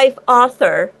real life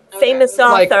author, famous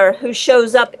author who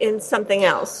shows up in something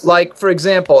else. like, for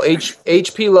example,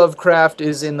 H.P. Lovecraft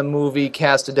is in the movie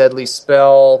Cast a Deadly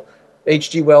Spell.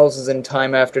 H.G. Wells is in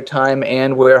Time After Time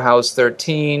and Warehouse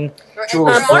 13. Or Edgar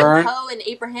Allan Poe and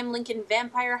Abraham Lincoln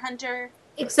Vampire Hunter.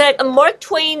 Exactly. Mark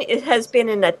Twain has been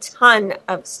in a ton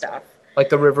of stuff. Like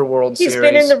the Riverworld series. He's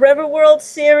been in the Riverworld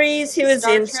series. He was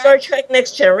in Star Trek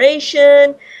Next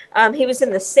Generation. He was in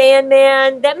The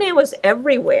Sandman. That man was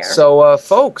everywhere. So,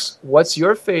 folks, what's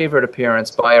your favorite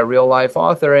appearance by a real-life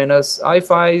author in a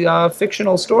sci-fi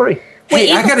fictional story?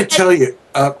 Hey, I got to tell you,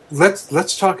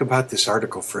 let's talk about this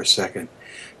article for a second,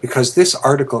 because this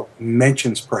article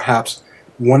mentions perhaps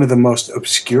one of the most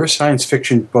obscure science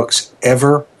fiction books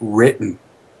ever written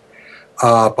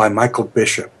by Michael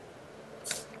Bishop.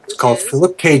 It's called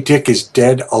Philip K. Dick is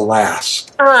Dead, Alas.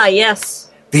 Ah,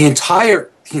 yes. The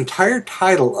entire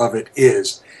title of it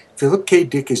is Philip K.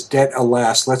 Dick is Dead,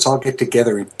 Alas. Let's all get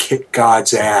together and kick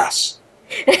God's ass.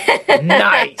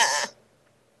 Nice.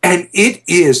 And it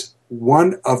is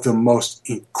one of the most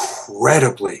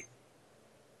incredibly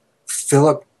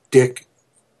Philip Dick,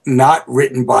 not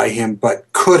written by him, but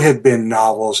could have been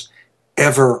novels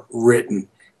ever written.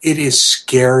 It is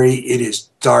scary. It is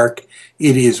dark.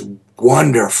 It is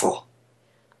wonderful.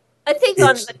 I think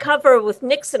on the cover with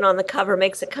Nixon on the cover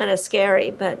makes it kind of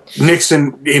scary, but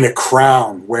Nixon in a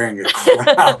crown, wearing a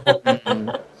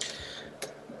crown.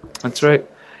 That's right.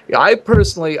 Yeah, I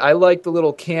like the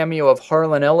little cameo of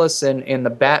Harlan Ellison in the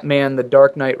Batman: The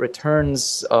Dark Knight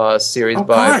Returns series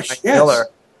by Frank Miller.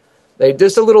 They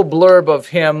just a little blurb of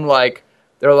him, like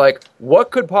they're like, what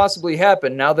could possibly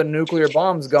happen now the nuclear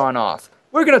bomb's gone off?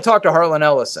 We're going to talk to Harlan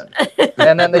Ellison,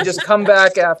 and then they just come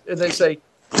back after they say,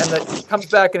 and it comes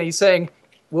back and he's saying,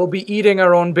 we'll be eating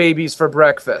our own babies for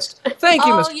breakfast. Thank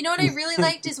you, Mr. Oh, you know what I really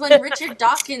liked is when Richard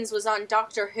Dawkins was on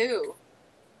Doctor Who.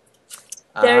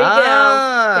 There you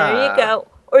go. There you go.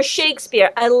 Or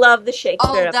Shakespeare. I love the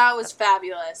Shakespeare. Oh, that was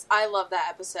fabulous. I love that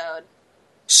episode.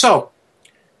 So,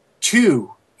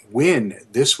 to win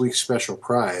this week's special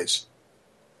prize,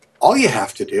 all you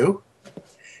have to do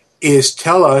is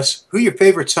tell us who your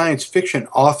favorite science fiction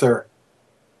author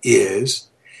is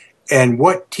and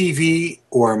what TV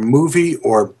or movie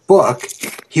or book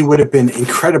he would have been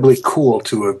incredibly cool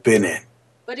to have been in.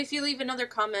 But if you leave another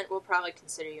comment, we'll probably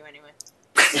consider you anyway.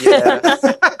 Yeah.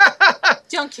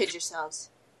 Don't kid yourselves.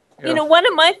 You know, one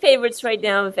of my favorites right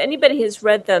now, if anybody has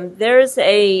read them, there's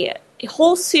a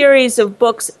whole series of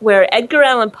books where Edgar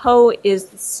Allan Poe is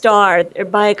the star. They're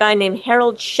by a guy named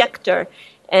Harold Schechter.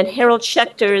 And Harold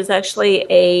Schechter is actually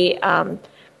a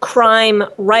crime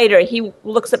writer. He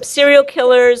looks up serial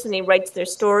killers and he writes their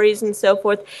stories and so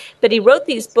forth. But he wrote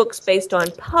these books based on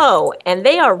Poe, and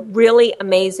they are really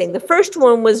amazing. The first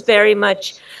one was very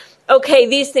much, okay,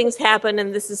 these things happen,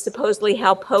 and this is supposedly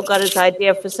how Poe got his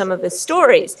idea for some of his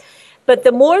stories. But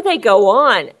the more they go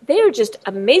on, they are just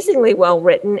amazingly well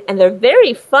written, and they're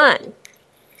very fun.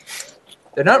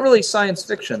 They're not really science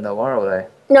fiction, though, are they?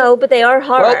 No, but they are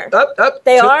horror. Well, up,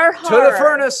 they are horror. To the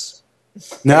furnace.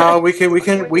 No, we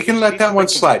can let that one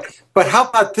slide. But how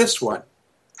about this one?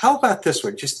 How about this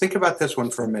one? Just think about this one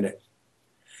for a minute.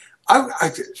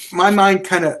 My mind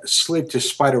kind of slid to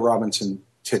Spider Robinson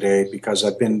today because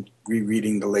I've been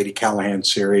rereading the Lady Callahan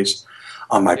series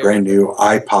on my brand new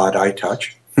iPod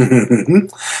iTouch.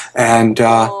 And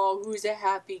who's a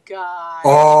happy guy?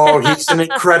 Oh, he's an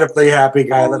incredibly happy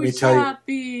guy, let me tell you.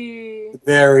 Happy.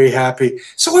 Very happy.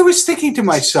 So I was thinking to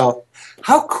myself,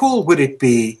 how cool would it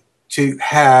be to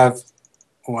have,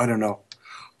 I don't know,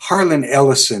 Harlan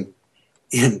Ellison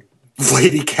in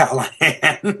Lady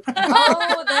Callahan?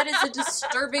 Oh, that is a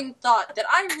disturbing thought that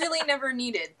I really never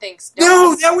needed. Thanks.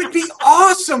 No, that would be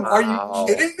awesome. Are you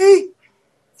kidding me?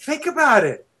 Think about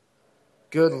it.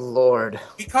 Good Lord.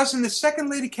 Because in the second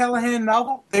Lady Callahan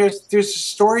novel, there's a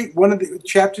story, one of the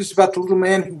chapters about the little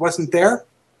man who wasn't there.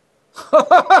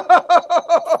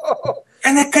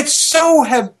 And it could so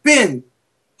have been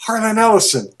Harlan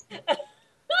Ellison.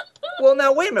 Well,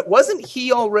 now, wait a minute. Wasn't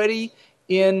he already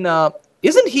in...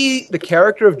 isn't he the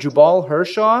character of Jubal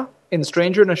Hershaw in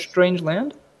Stranger in a Strange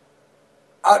Land?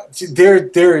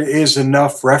 There is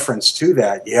enough reference to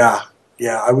that. Yeah,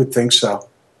 I would think so.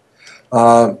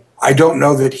 I don't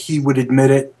know that he would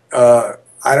admit it. I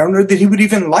don't know that he would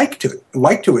even like to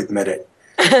admit it.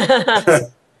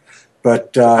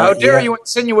 But how dare you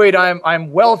insinuate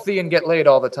I'm wealthy and get laid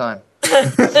all the time?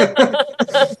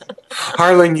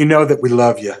 Harlan, you know that we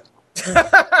love you.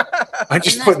 I'm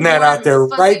just putting that out there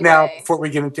right now before we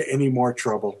get into any more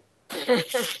trouble.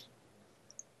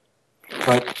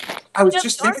 But I was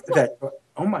just thinking of that.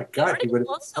 Oh my God, he would have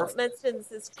also mentions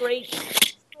this great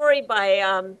story by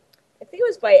I think it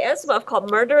was by Asimov called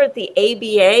Murder at the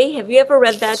ABA. Have you ever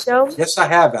read that, Joe? Yes, I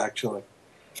have actually.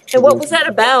 And what was that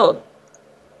about?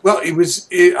 Well, it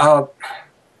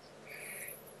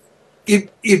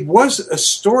was a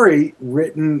story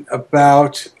written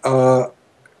about the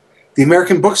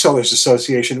American Booksellers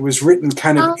Association. It was written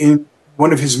kind of in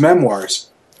one of his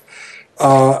memoirs,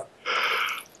 and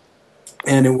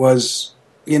it was,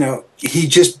 he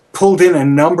just pulled in a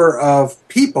number of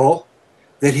people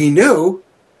that he knew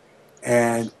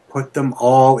and put them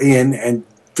all in and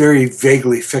very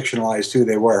vaguely fictionalized who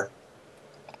they were.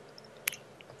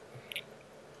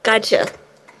 Gotcha.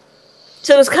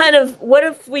 So it was kind of, what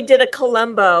if we did a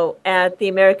Columbo at the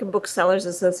American Booksellers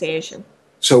Association?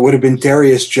 So it would have been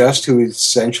Darius Just, who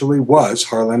essentially was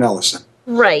Harlan Ellison.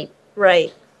 Right.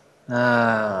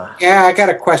 Ah. Yeah, I got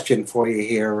a question for you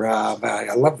here.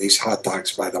 I love these hot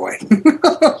dogs, by the way.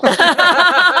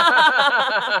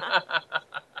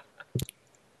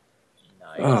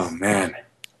 Nice. Oh, man.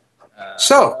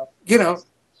 So,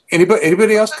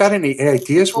 anybody else got any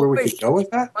ideas where we could go with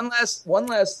that? One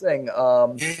last thing.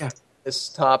 Yeah. This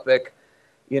topic,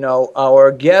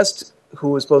 our guest who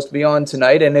was supposed to be on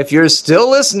tonight, and if you're still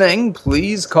listening,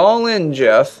 please call in,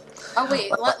 Jeff. Oh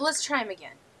wait, let's try him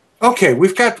again. Okay,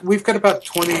 we've got about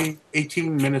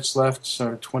 18 minutes left,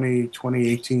 so 20,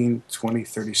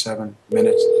 37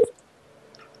 minutes.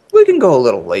 We can go a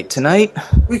little late tonight.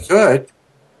 We could.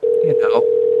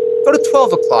 Go to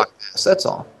 12 o'clock, that's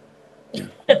all.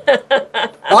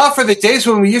 For the days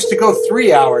when we used to go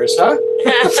 3 hours, huh?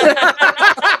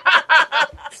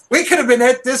 We could have been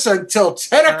at this until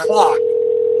 10 o'clock.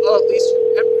 Well, at least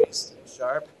your memory's still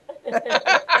sharp.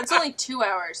 That's only 2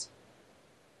 hours.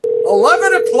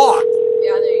 11 o'clock.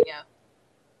 Yeah, there you go.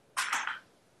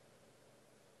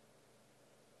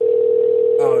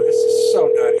 Oh, this is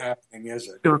so not happening, is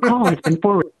it? Your call has been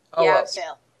forwarded. Yeah,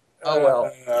 Phil. Oh,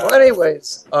 well. Well,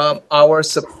 anyways, our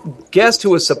guest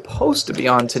who was supposed to be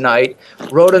on tonight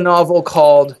wrote a novel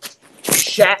called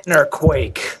Shatner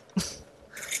Quake,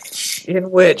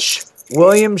 in which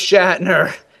William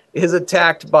Shatner is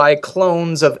attacked by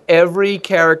clones of every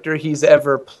character he's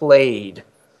ever played.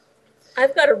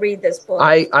 I've got to read this book.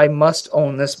 I must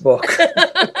own this book.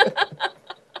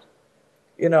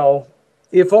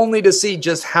 If only to see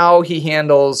just how he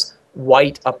handles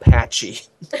White Apache.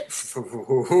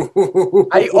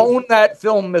 I own that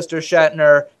film, Mr.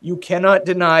 Shatner. You cannot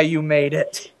deny you made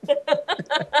it.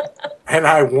 And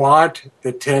I want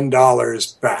the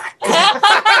 $10 back.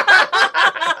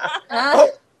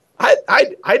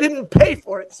 I didn't pay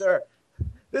for it, sir.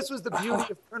 This was the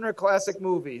beauty of Turner Classic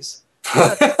Movies.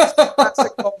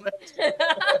 Classic moment.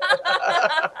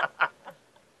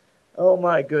 Oh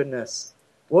my goodness.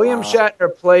 William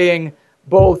Shatner playing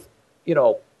both,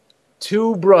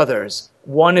 two brothers.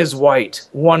 One is white,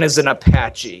 one is an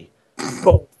Apache.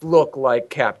 Both look like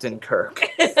Captain Kirk.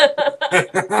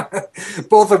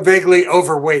 Both are vaguely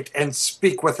overweight and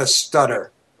speak with a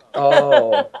stutter.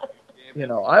 Oh,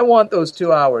 I want those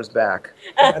 2 hours back.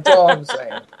 That's all I'm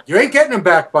saying. You ain't getting them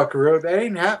back, Buckaroo. That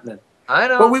ain't happening. I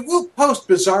know. But we will post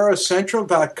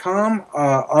BizarroCentral.com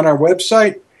on our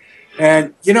website.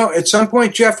 And, at some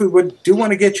point, Jeff, we do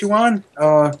want to get you on,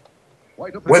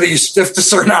 whether you stiffed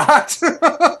us or not.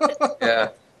 Yeah.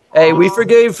 Hey, we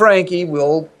forgave Frankie.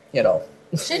 We'll,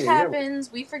 Shit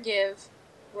happens. We forgive.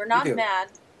 We're not mad.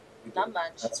 Not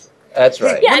much. That's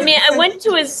right. Yeah, I went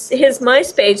to his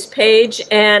MySpace page,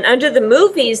 and under the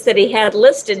movies that he had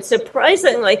listed,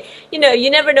 surprisingly, you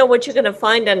never know what you're going to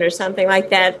find under something like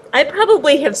that. I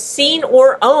probably have seen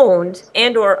or owned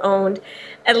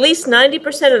at least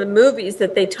 90% of the movies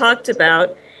that they talked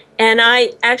about, and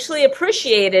I actually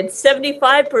appreciated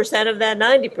 75% of that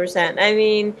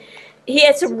 90%. He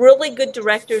had some really good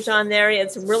directors on there. He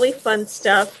had some really fun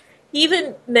stuff. He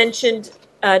even mentioned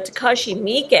Takashi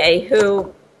Miike,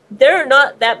 who... There are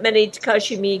not that many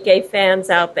Takashi Miike fans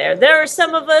out there. There are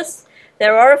some of us.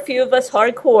 There are a few of us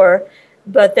hardcore,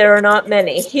 but there are not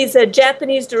many. He's a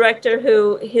Japanese director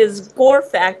who his gore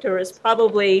factor is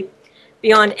probably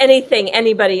beyond anything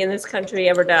anybody in this country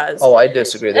ever does. Oh, I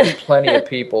disagree. There's plenty of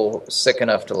people sick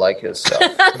enough to like his stuff.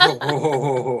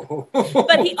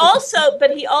 But he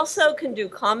also can do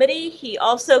comedy. He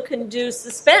also can do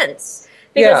suspense.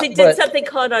 Because he did something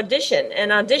called Audition,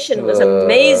 and Audition was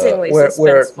amazingly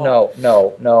suspenseful.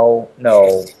 No.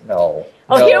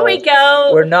 Oh, here we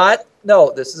go. We're not.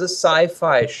 No, this is a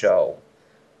sci-fi show.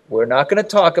 We're not going to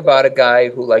talk about a guy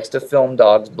who likes to film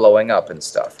dogs blowing up and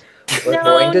stuff. We're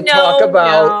going to talk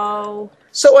about... No.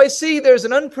 So I see there's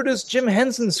an unproduced Jim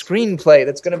Henson screenplay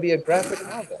that's going to be a graphic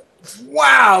novel.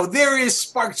 Wow, there is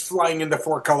sparks flying in the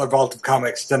four-color vault of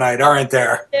comics tonight, aren't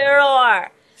there? There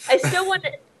are. I still want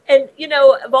to... And,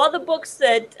 of all the books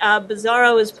that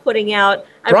Bizarro is putting out...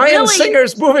 Bryan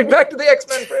Singer's moving back to the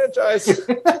X-Men franchise.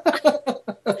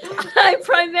 I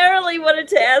primarily wanted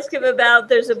to ask him about...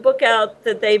 There's a book out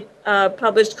that they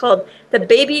published called The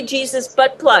Baby Jesus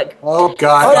Butt Plug. Oh,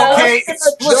 God. Okay,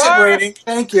 explicit rating.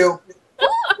 Thank you.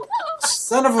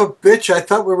 Son of a bitch, I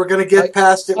thought we were going to get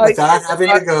past it without having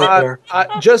to go there.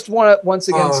 I just want to once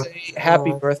again say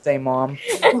happy birthday, Mom.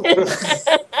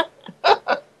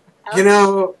 When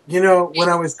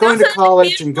I was going to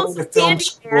college and going to film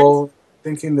school,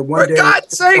 thinking that one day... For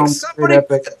God's sake, somebody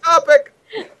pick a topic!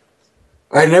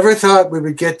 I never thought we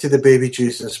would get to the Baby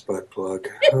Jesus butt plug.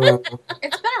 Oh,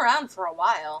 It's been around for a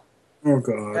while.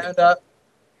 God. And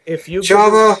if you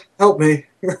Java, help me.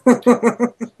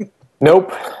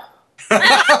 Nope. Good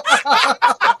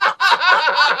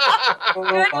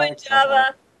one,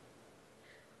 Java.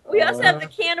 We also have the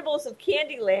Cannibals of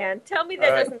Candyland. Tell me that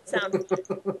doesn't sound.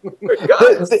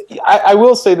 I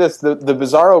will say this: the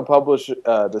Bizarro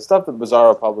the stuff that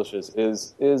Bizarro publishes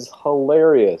is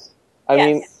hilarious. I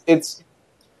mean, it's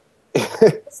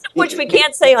Which we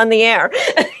can't say on the air.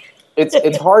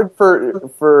 it's hard for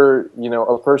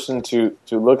a person to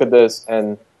look at this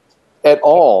and at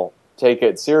all take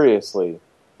it seriously.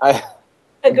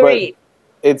 Agreed.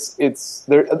 It's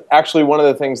there. Actually, one of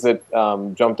the things that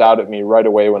jumped out at me right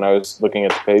away when I was looking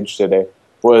at the page today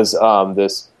was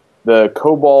the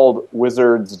Kobold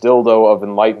Wizard's Dildo of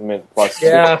Enlightenment plus.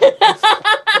 Yeah.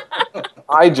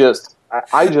 I just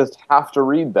have to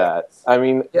read that. I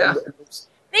mean, yeah.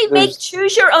 They make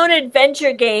choose your own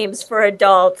adventure games for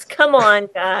adults. Come on,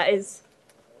 guys.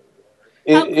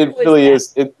 It really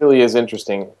is. It really is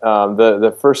interesting.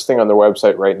 The first thing on their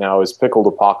website right now is Pickled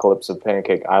Apocalypse of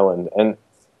Pancake Island, and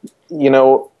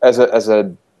as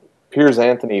a Piers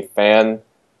Anthony fan,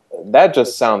 that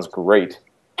just sounds great.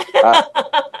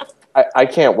 I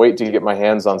can't wait to get my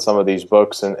hands on some of these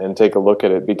books and take a look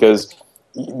at it, because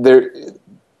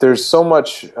there's so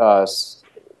much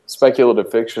speculative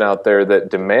fiction out there that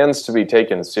demands to be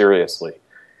taken seriously,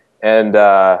 and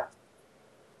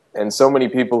so many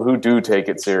people who do take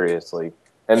it seriously.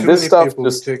 And this stuff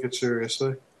just take it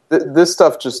seriously. This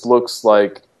stuff just looks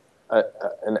like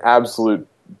an absolute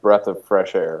breath of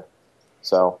fresh air.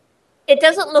 So it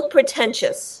doesn't look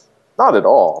pretentious. Not at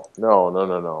all.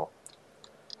 No.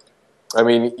 I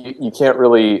mean, you can't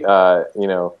really,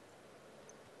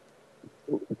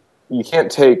 you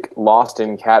can't take Lost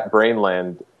in Cat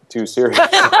Brainland too seriously.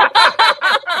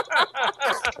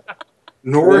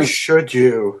 Nor should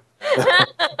you.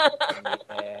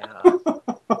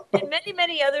 And many,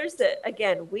 many others that,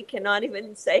 again, we cannot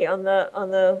even say on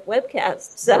the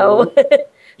webcast. So,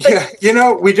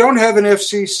 yeah, we don't have an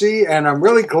FCC, and I'm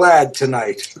really glad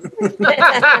tonight.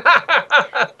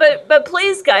 but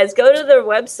please, guys, go to their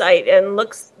website and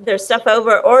look their stuff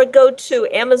over, or go to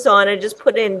Amazon and just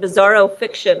put in Bizarro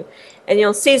Fiction, and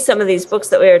you'll see some of these books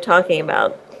that we are talking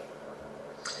about.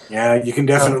 Yeah, you can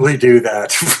definitely do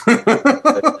that.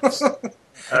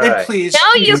 And right. Please,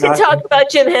 now you can talk about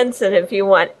Jim Henson if you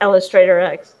want, Illustrator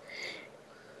X.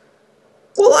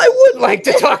 Well, I would like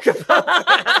to talk about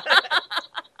that.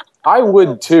 I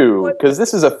would too, because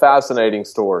this is a fascinating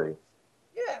story.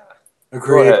 Yeah.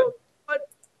 Agreed. But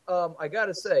I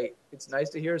gotta say, it's nice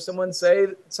to hear someone say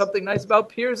something nice about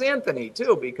Piers Anthony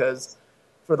too, because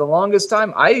for the longest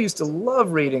time, I used to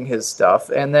love reading his stuff,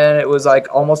 and then it was like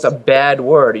almost a bad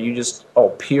word. You just,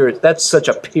 Piers, that's such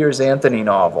a Piers Anthony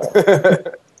novel.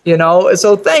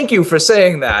 So thank you for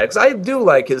saying that, because I do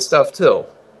like his stuff too.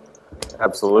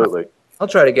 Absolutely. I'll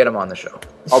try to get him on the show.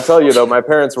 I'll tell you though, my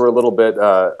parents were a little bit,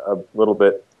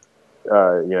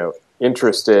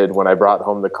 interested when I brought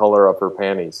home the color of her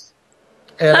panties.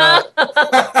 And,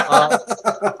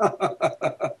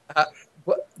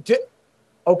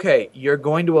 okay, you're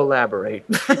going to elaborate.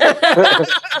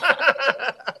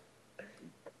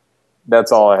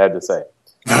 That's all I had to say.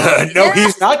 No,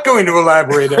 he's not going to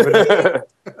elaborate, evidently.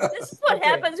 This is what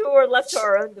happens when we're left to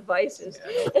our own devices.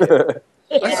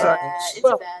 It's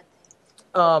a bad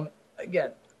thing.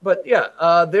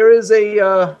 There is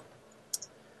a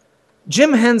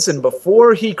Jim Henson,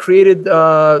 before he created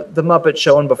the Muppet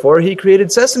Show and before he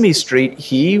created Sesame Street,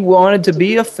 he wanted to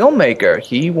be a filmmaker.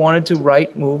 He wanted to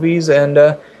write movies,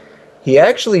 and he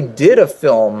actually did a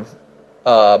film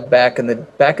back in the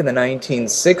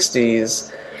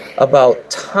 1960s about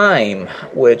time,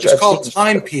 which it's called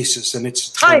Timepieces, and it's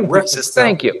Timepieces.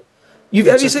 Thank you.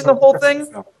 Have you seen the whole thing?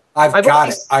 I've got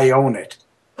it. I own it.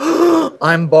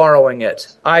 I'm borrowing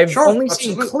it. I've only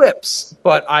seen clips,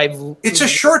 but It's a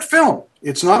short film.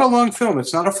 It's not a long film.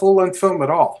 It's not a full-length film at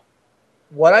all.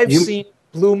 What I've seen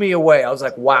blew me away. I was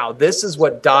like, wow, this is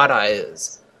what Dada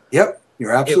is. Yep,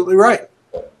 you're absolutely right.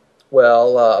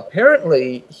 Well,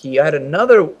 apparently he had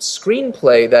another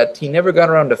screenplay that he never got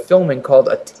around to filming called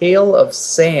A Tale of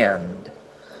Sand.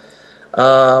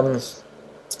 And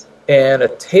A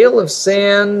Tale of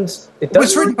Sand... It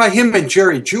was written by him and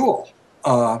Jerry Jewell,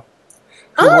 who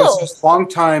was his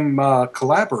longtime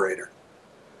collaborator.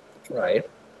 Right.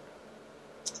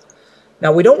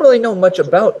 Now, we don't really know much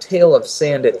about Tale of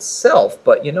Sand itself,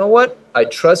 but you know what? I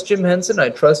trust Jim Henson. I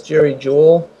trust Jerry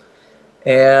Jewell.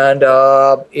 And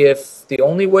if the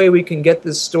only way we can get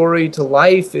this story to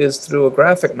life is through a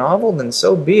graphic novel, then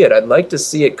so be it. I'd like to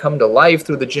see it come to life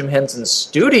through the Jim Henson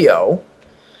Studio.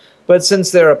 But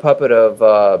since they're a puppet of,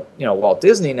 Walt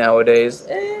Disney nowadays,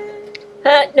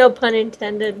 No pun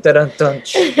intended. dun-dun-dun.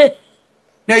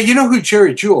 Now, you know who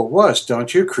Jerry Jewell was,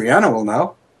 don't you? Kriana will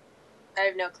know. I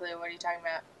have no clue. What are you talking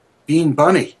about? Bean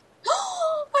Bunny.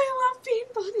 I love Bean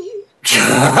Bunny.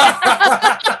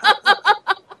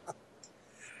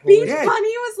 Bean Yeah.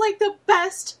 Bunny was like the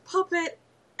best puppet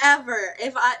ever.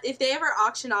 If they ever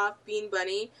auction off Bean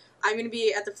Bunny, I'm gonna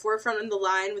be at the forefront of the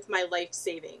line with my life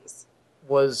savings.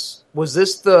 Was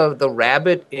this the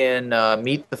rabbit in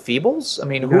Meet the Feebles? I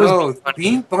mean, who No, was Bean Bunny?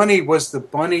 Bean Bunny was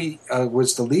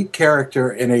the lead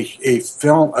character in a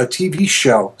film, a TV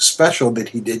show special that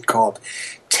he did called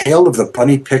Tale of the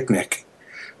Bunny Picnic,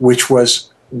 which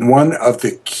was one of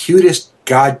the cutest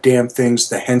goddamn things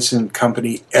the Henson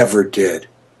Company ever did.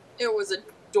 It was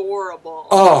adorable.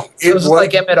 Oh, It was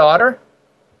like Emmett Otter?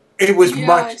 It was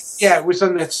Yes. it was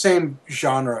in that same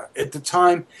genre. At the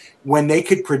time, when they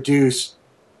could produce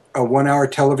a 1-hour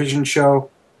television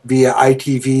show via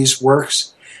ITV's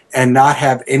works and not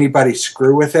have anybody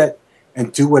screw with it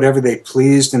and do whatever they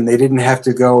pleased, and they didn't have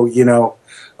to go,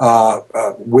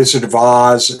 Wizard of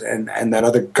Oz and that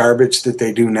other garbage that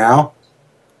they do now.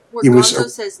 Where it was Gonzo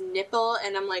says nipple,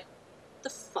 and I'm like, the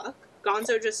fuck?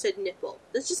 Gonzo just said nipple.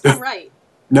 That's just not right.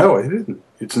 No, it didn't.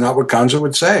 It's not what Gonzo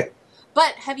would say.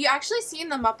 But have you actually seen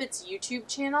the Muppets YouTube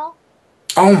channel?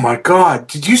 Oh my God.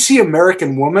 Did you see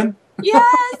American Woman?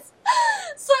 Yes!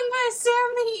 Sung by Sam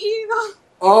the Eagle.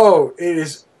 Oh, it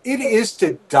is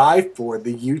to die for,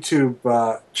 the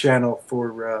YouTube channel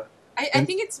for... I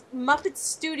think it's Muppet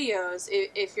Studios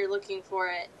if you're looking for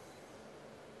it.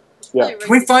 It's Yeah. really Can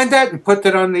we find that and put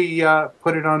it on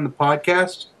the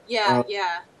podcast? Yeah.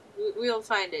 We'll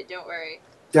find it, don't worry.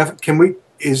 Can we?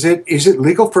 Is it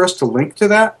legal for us to link to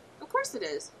that? Of course it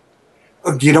is.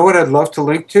 Oh, do you know what I'd love to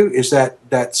link to? Is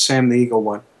that Sam the Eagle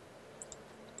one?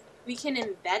 We can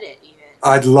embed it even.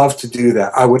 I'd love to do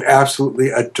that. I would absolutely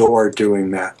adore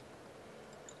doing that.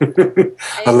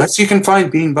 Unless you can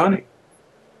find Bean Bunny.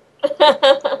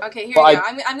 Okay, here Well, you go.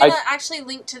 I'm going to actually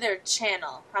link to their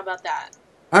channel. How about that?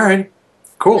 All right.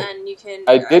 Cool. And you can...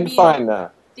 I did find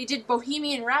that. They did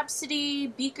Bohemian Rhapsody,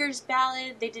 Beaker's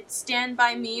Ballad. They did Stand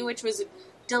By Me, which was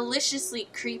deliciously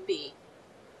creepy.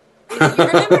 You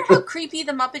remember how creepy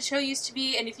the Muppet Show used to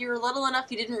be? And if you were little enough,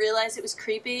 you didn't realize it was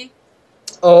creepy?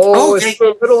 Oh, if you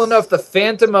were little enough, the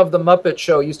Phantom of the Muppet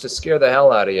Show used to scare the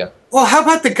hell out of you. Well, how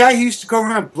about the guy who used to go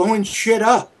around blowing shit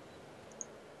up?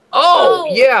 Oh,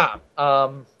 yeah.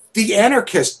 The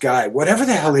anarchist guy, whatever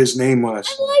the hell his name was.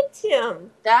 I liked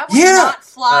him. That would not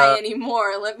fly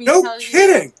anymore, let me No tell you.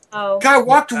 kidding. Oh. Guy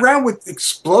walked around with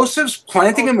explosives,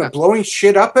 planting them and blowing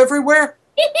shit up everywhere?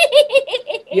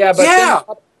 Yeah, but Yeah.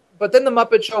 Then the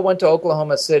Muppet Show went to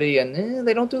Oklahoma City, and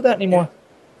they don't do that anymore.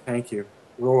 Thank you.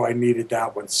 Oh, I needed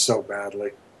that one so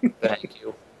badly. Thank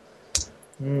you.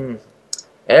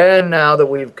 And now that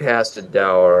we've cast a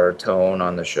dour tone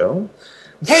on the show,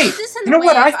 hey, Is this in you the know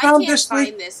what wave? I found can't this find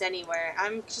week? this anywhere.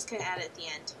 I'm just going to add it at the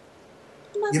end.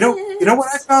 You know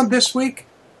what I found this week?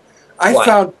 I What?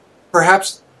 found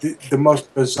perhaps the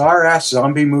most bizarre-ass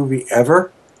zombie movie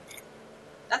ever.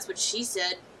 That's what she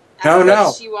said. No, after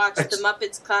no. She watched It's- the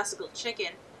Muppets Classical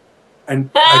Chicken.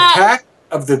 An Attack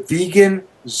of the Vegan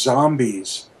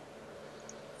Zombies.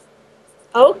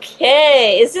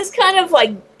 Okay. Is this kind of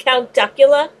like Count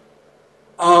Duckula?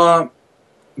 No.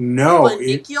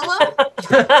 Funicula?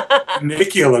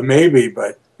 Nicula, maybe,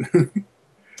 but...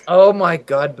 oh my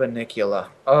God, Banicula.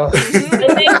 Oh,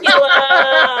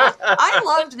 I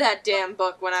loved that damn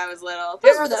book when I was little.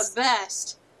 Those were the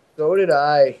best. so did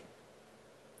I.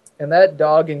 And that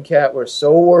dog and cat were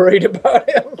so worried about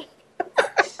him.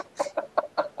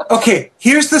 Okay,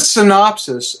 here's the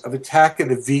synopsis of Attack of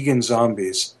the Vegan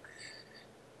Zombies.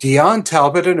 Dionne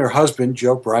Talbot and her husband,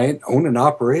 Joe Bryant, own and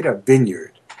operate a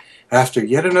vineyard. After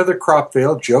yet another crop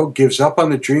fail, Joe gives up on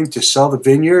the dream to sell the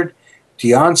vineyard.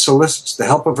 Dionne solicits the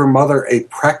help of her mother, a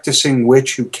practicing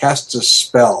witch who casts a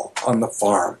spell on the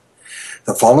farm.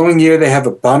 The following year, they have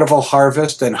a bountiful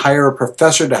harvest and hire a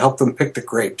professor to help them pick the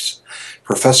grapes.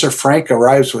 Professor Frank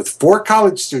arrives with 4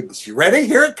 college students. You ready?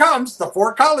 Here it comes, the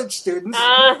 4 college students.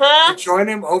 To join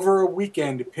him over a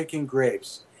weekend picking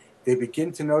grapes. They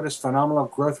begin to notice phenomenal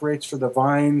growth rates for the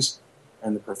vines,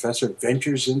 and the professor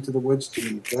ventures into the woods to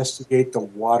investigate the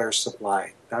water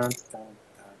supply. Dun, dun,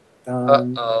 dun,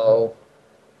 dun. Uh-oh.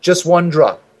 Just one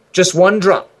drop. Just one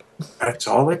drop. That's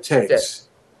all it takes.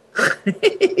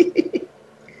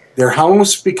 Their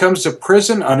house becomes a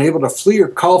prison. Unable to flee or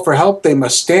call for help, they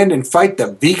must stand and fight the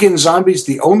vegan zombies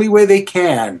the only way they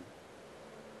can.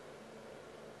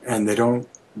 And they don't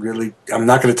really... I'm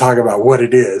not going to talk about what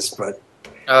it is, but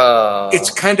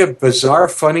it's kind of bizarre,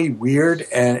 funny, weird,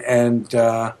 and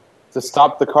to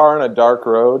stop the car on a dark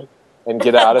road and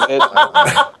get out of it.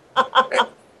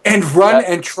 And run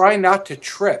and try not to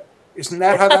trip. Isn't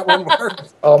that how that one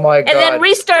works? Oh, my God. And then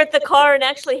restart the car and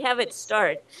actually have it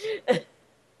start.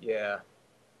 Yeah.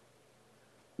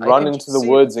 Run into the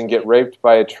woods and get raped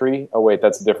by a tree. Oh, wait,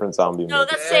 that's a different zombie movie. No,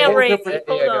 that's Sam Raimi. There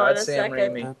Hold you go, on that's a Sam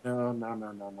second. Raimi.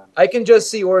 No. I can just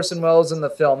see Orson Welles in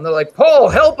the film. They're like, Paul,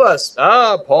 help us!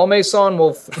 Paul Masson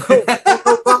will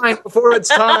fine before it's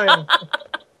time.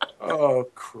 Oh,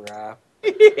 crap.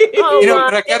 Oh,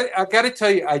 but I got to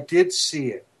tell you, I did see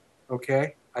it,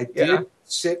 okay? I did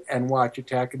sit and watch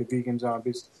Attack of the Vegan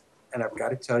Zombies, and I've got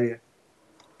to tell you,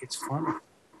 it's funny.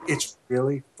 It's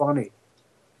really funny.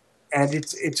 And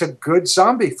it's a good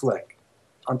zombie flick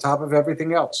on top of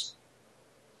everything else.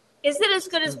 Is it as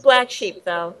good as Black Sheep,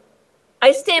 though?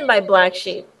 I stand by Black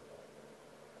Sheep.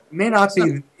 May not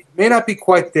be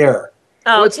quite there.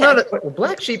 Oh, Well, it's okay. not.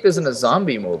 Black Sheep isn't a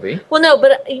zombie movie. Well, no,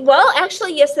 but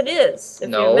actually, yes, it is. If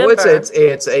you No, remember.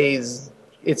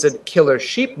 it's a killer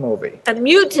sheep movie. A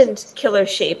mutant killer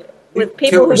sheep with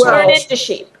people who turn into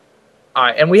sheep. All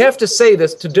right, and we have to say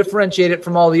this to differentiate it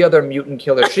from all the other mutant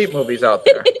killer sheep movies out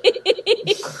there.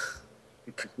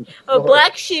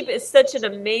 Black Sheep is such an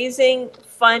amazing,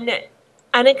 fun,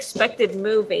 unexpected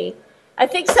movie. I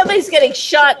think somebody's getting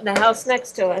shot in the house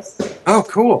next to us. Oh,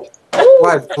 cool.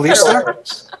 Why, police there?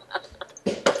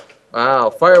 Wow,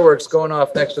 fireworks going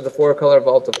off next to the four-color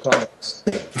vault of comics.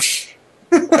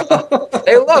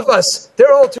 They love us.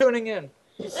 They're all tuning in.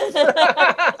 As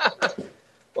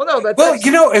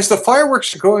the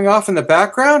fireworks are going off in the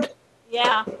background,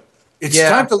 Yeah. it's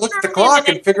time to look at the clock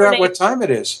and figure out what time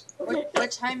it is.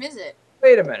 What time is it?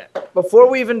 Wait a minute. Before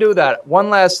we even do that, one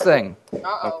last thing.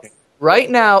 Uh-oh. Right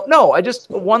now,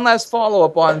 one last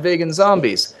follow-up on vegan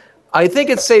zombies. I think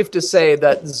it's safe to say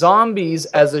that zombies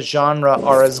as a genre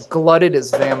are as glutted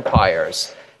as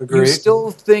vampires. Agreed. You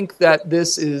still think that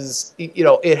this is,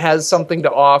 it has something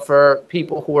to offer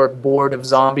people who are bored of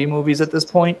zombie movies at this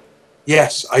point?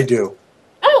 Yes, I do.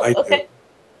 Oh, I okay. do.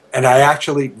 And I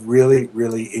actually really,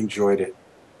 really enjoyed it.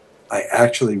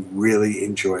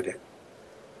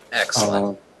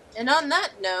 Excellent. And on that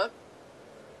note...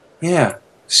 Yeah,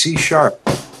 C#.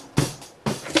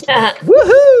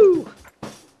 Woohoo!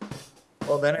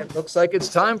 Well, then it looks like it's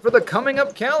time for the coming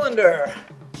up calendar.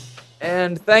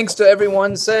 And thanks to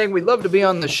everyone saying we'd love to be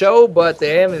on the show, but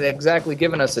they haven't exactly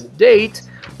given us a date,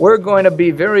 we're going to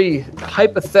be very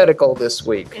hypothetical this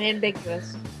week. And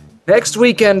ambiguous. Next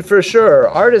weekend, for sure,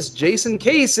 artist Jason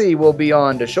Casey will be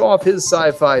on to show off his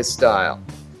sci-fi style.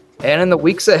 And in the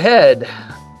weeks ahead,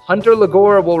 Hunter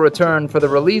Lagore will return for the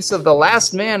release of the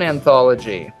Last Man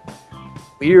anthology.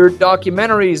 Weird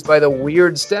documentaries by the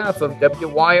weird staff of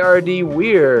WYRD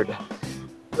Weird.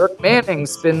 Dirk Manning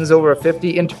spins over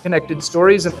 50 interconnected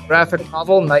stories in the graphic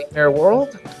novel Nightmare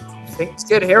World. Things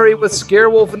get hairy with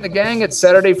Scarewolf and the Gang at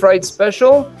Saturday Fright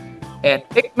Special. And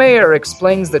Nick Mayer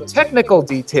explains the technical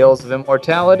details of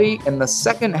immortality in the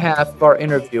second half of our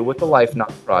interview with the Life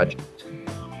Knot Project.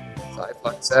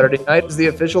 Sci-Fi Saturday Night is the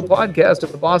official podcast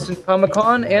of the Boston Comic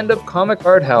Con and of Comic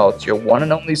Art House, your one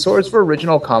and only source for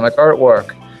original comic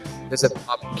artwork. Visit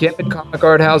Kim at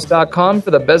comicarthouse.com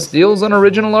for the best deals on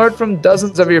original art from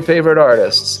dozens of your favorite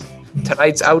artists.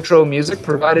 Tonight's outro music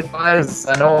provided by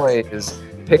Zanoiz.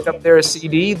 Pick up their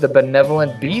CD, The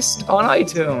Benevolent Beast, on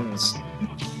iTunes.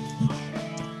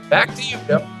 Back to you,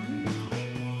 Jim.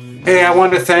 Hey, I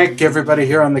want to thank everybody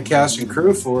here on the cast and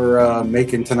crew for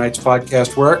making tonight's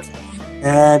podcast work.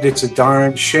 And it's a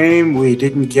darn shame we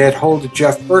didn't get hold of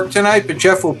Jeff Burke tonight, but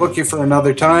Jeff will book you for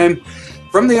another time.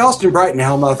 From the Alston Brighton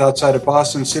Hellmouth outside of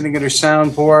Boston, sitting at her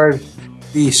soundboard,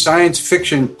 the science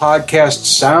fiction podcast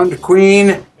sound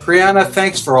queen, Brianna,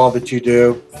 thanks for all that you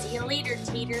do. See you later,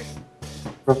 Teeter.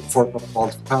 For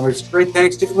Baltimore Comics. Great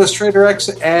thanks to Illustrator X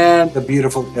and the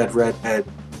beautiful Dead Redhead.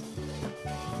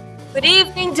 Good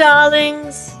evening,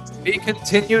 darlings. Be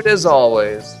continued as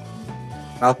always.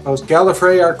 Outpost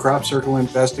Gallifrey, our crop circle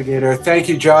investigator. Thank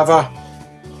you, Java.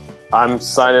 I'm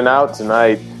signing out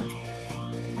tonight.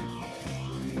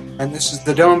 And this is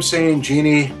the Dome saying,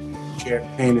 Jeannie, shared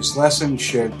pain is lessened,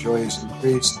 shared joy is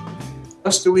increased.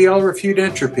 Thus do we all refute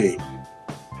entropy.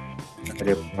 Good night,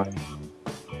 everyone.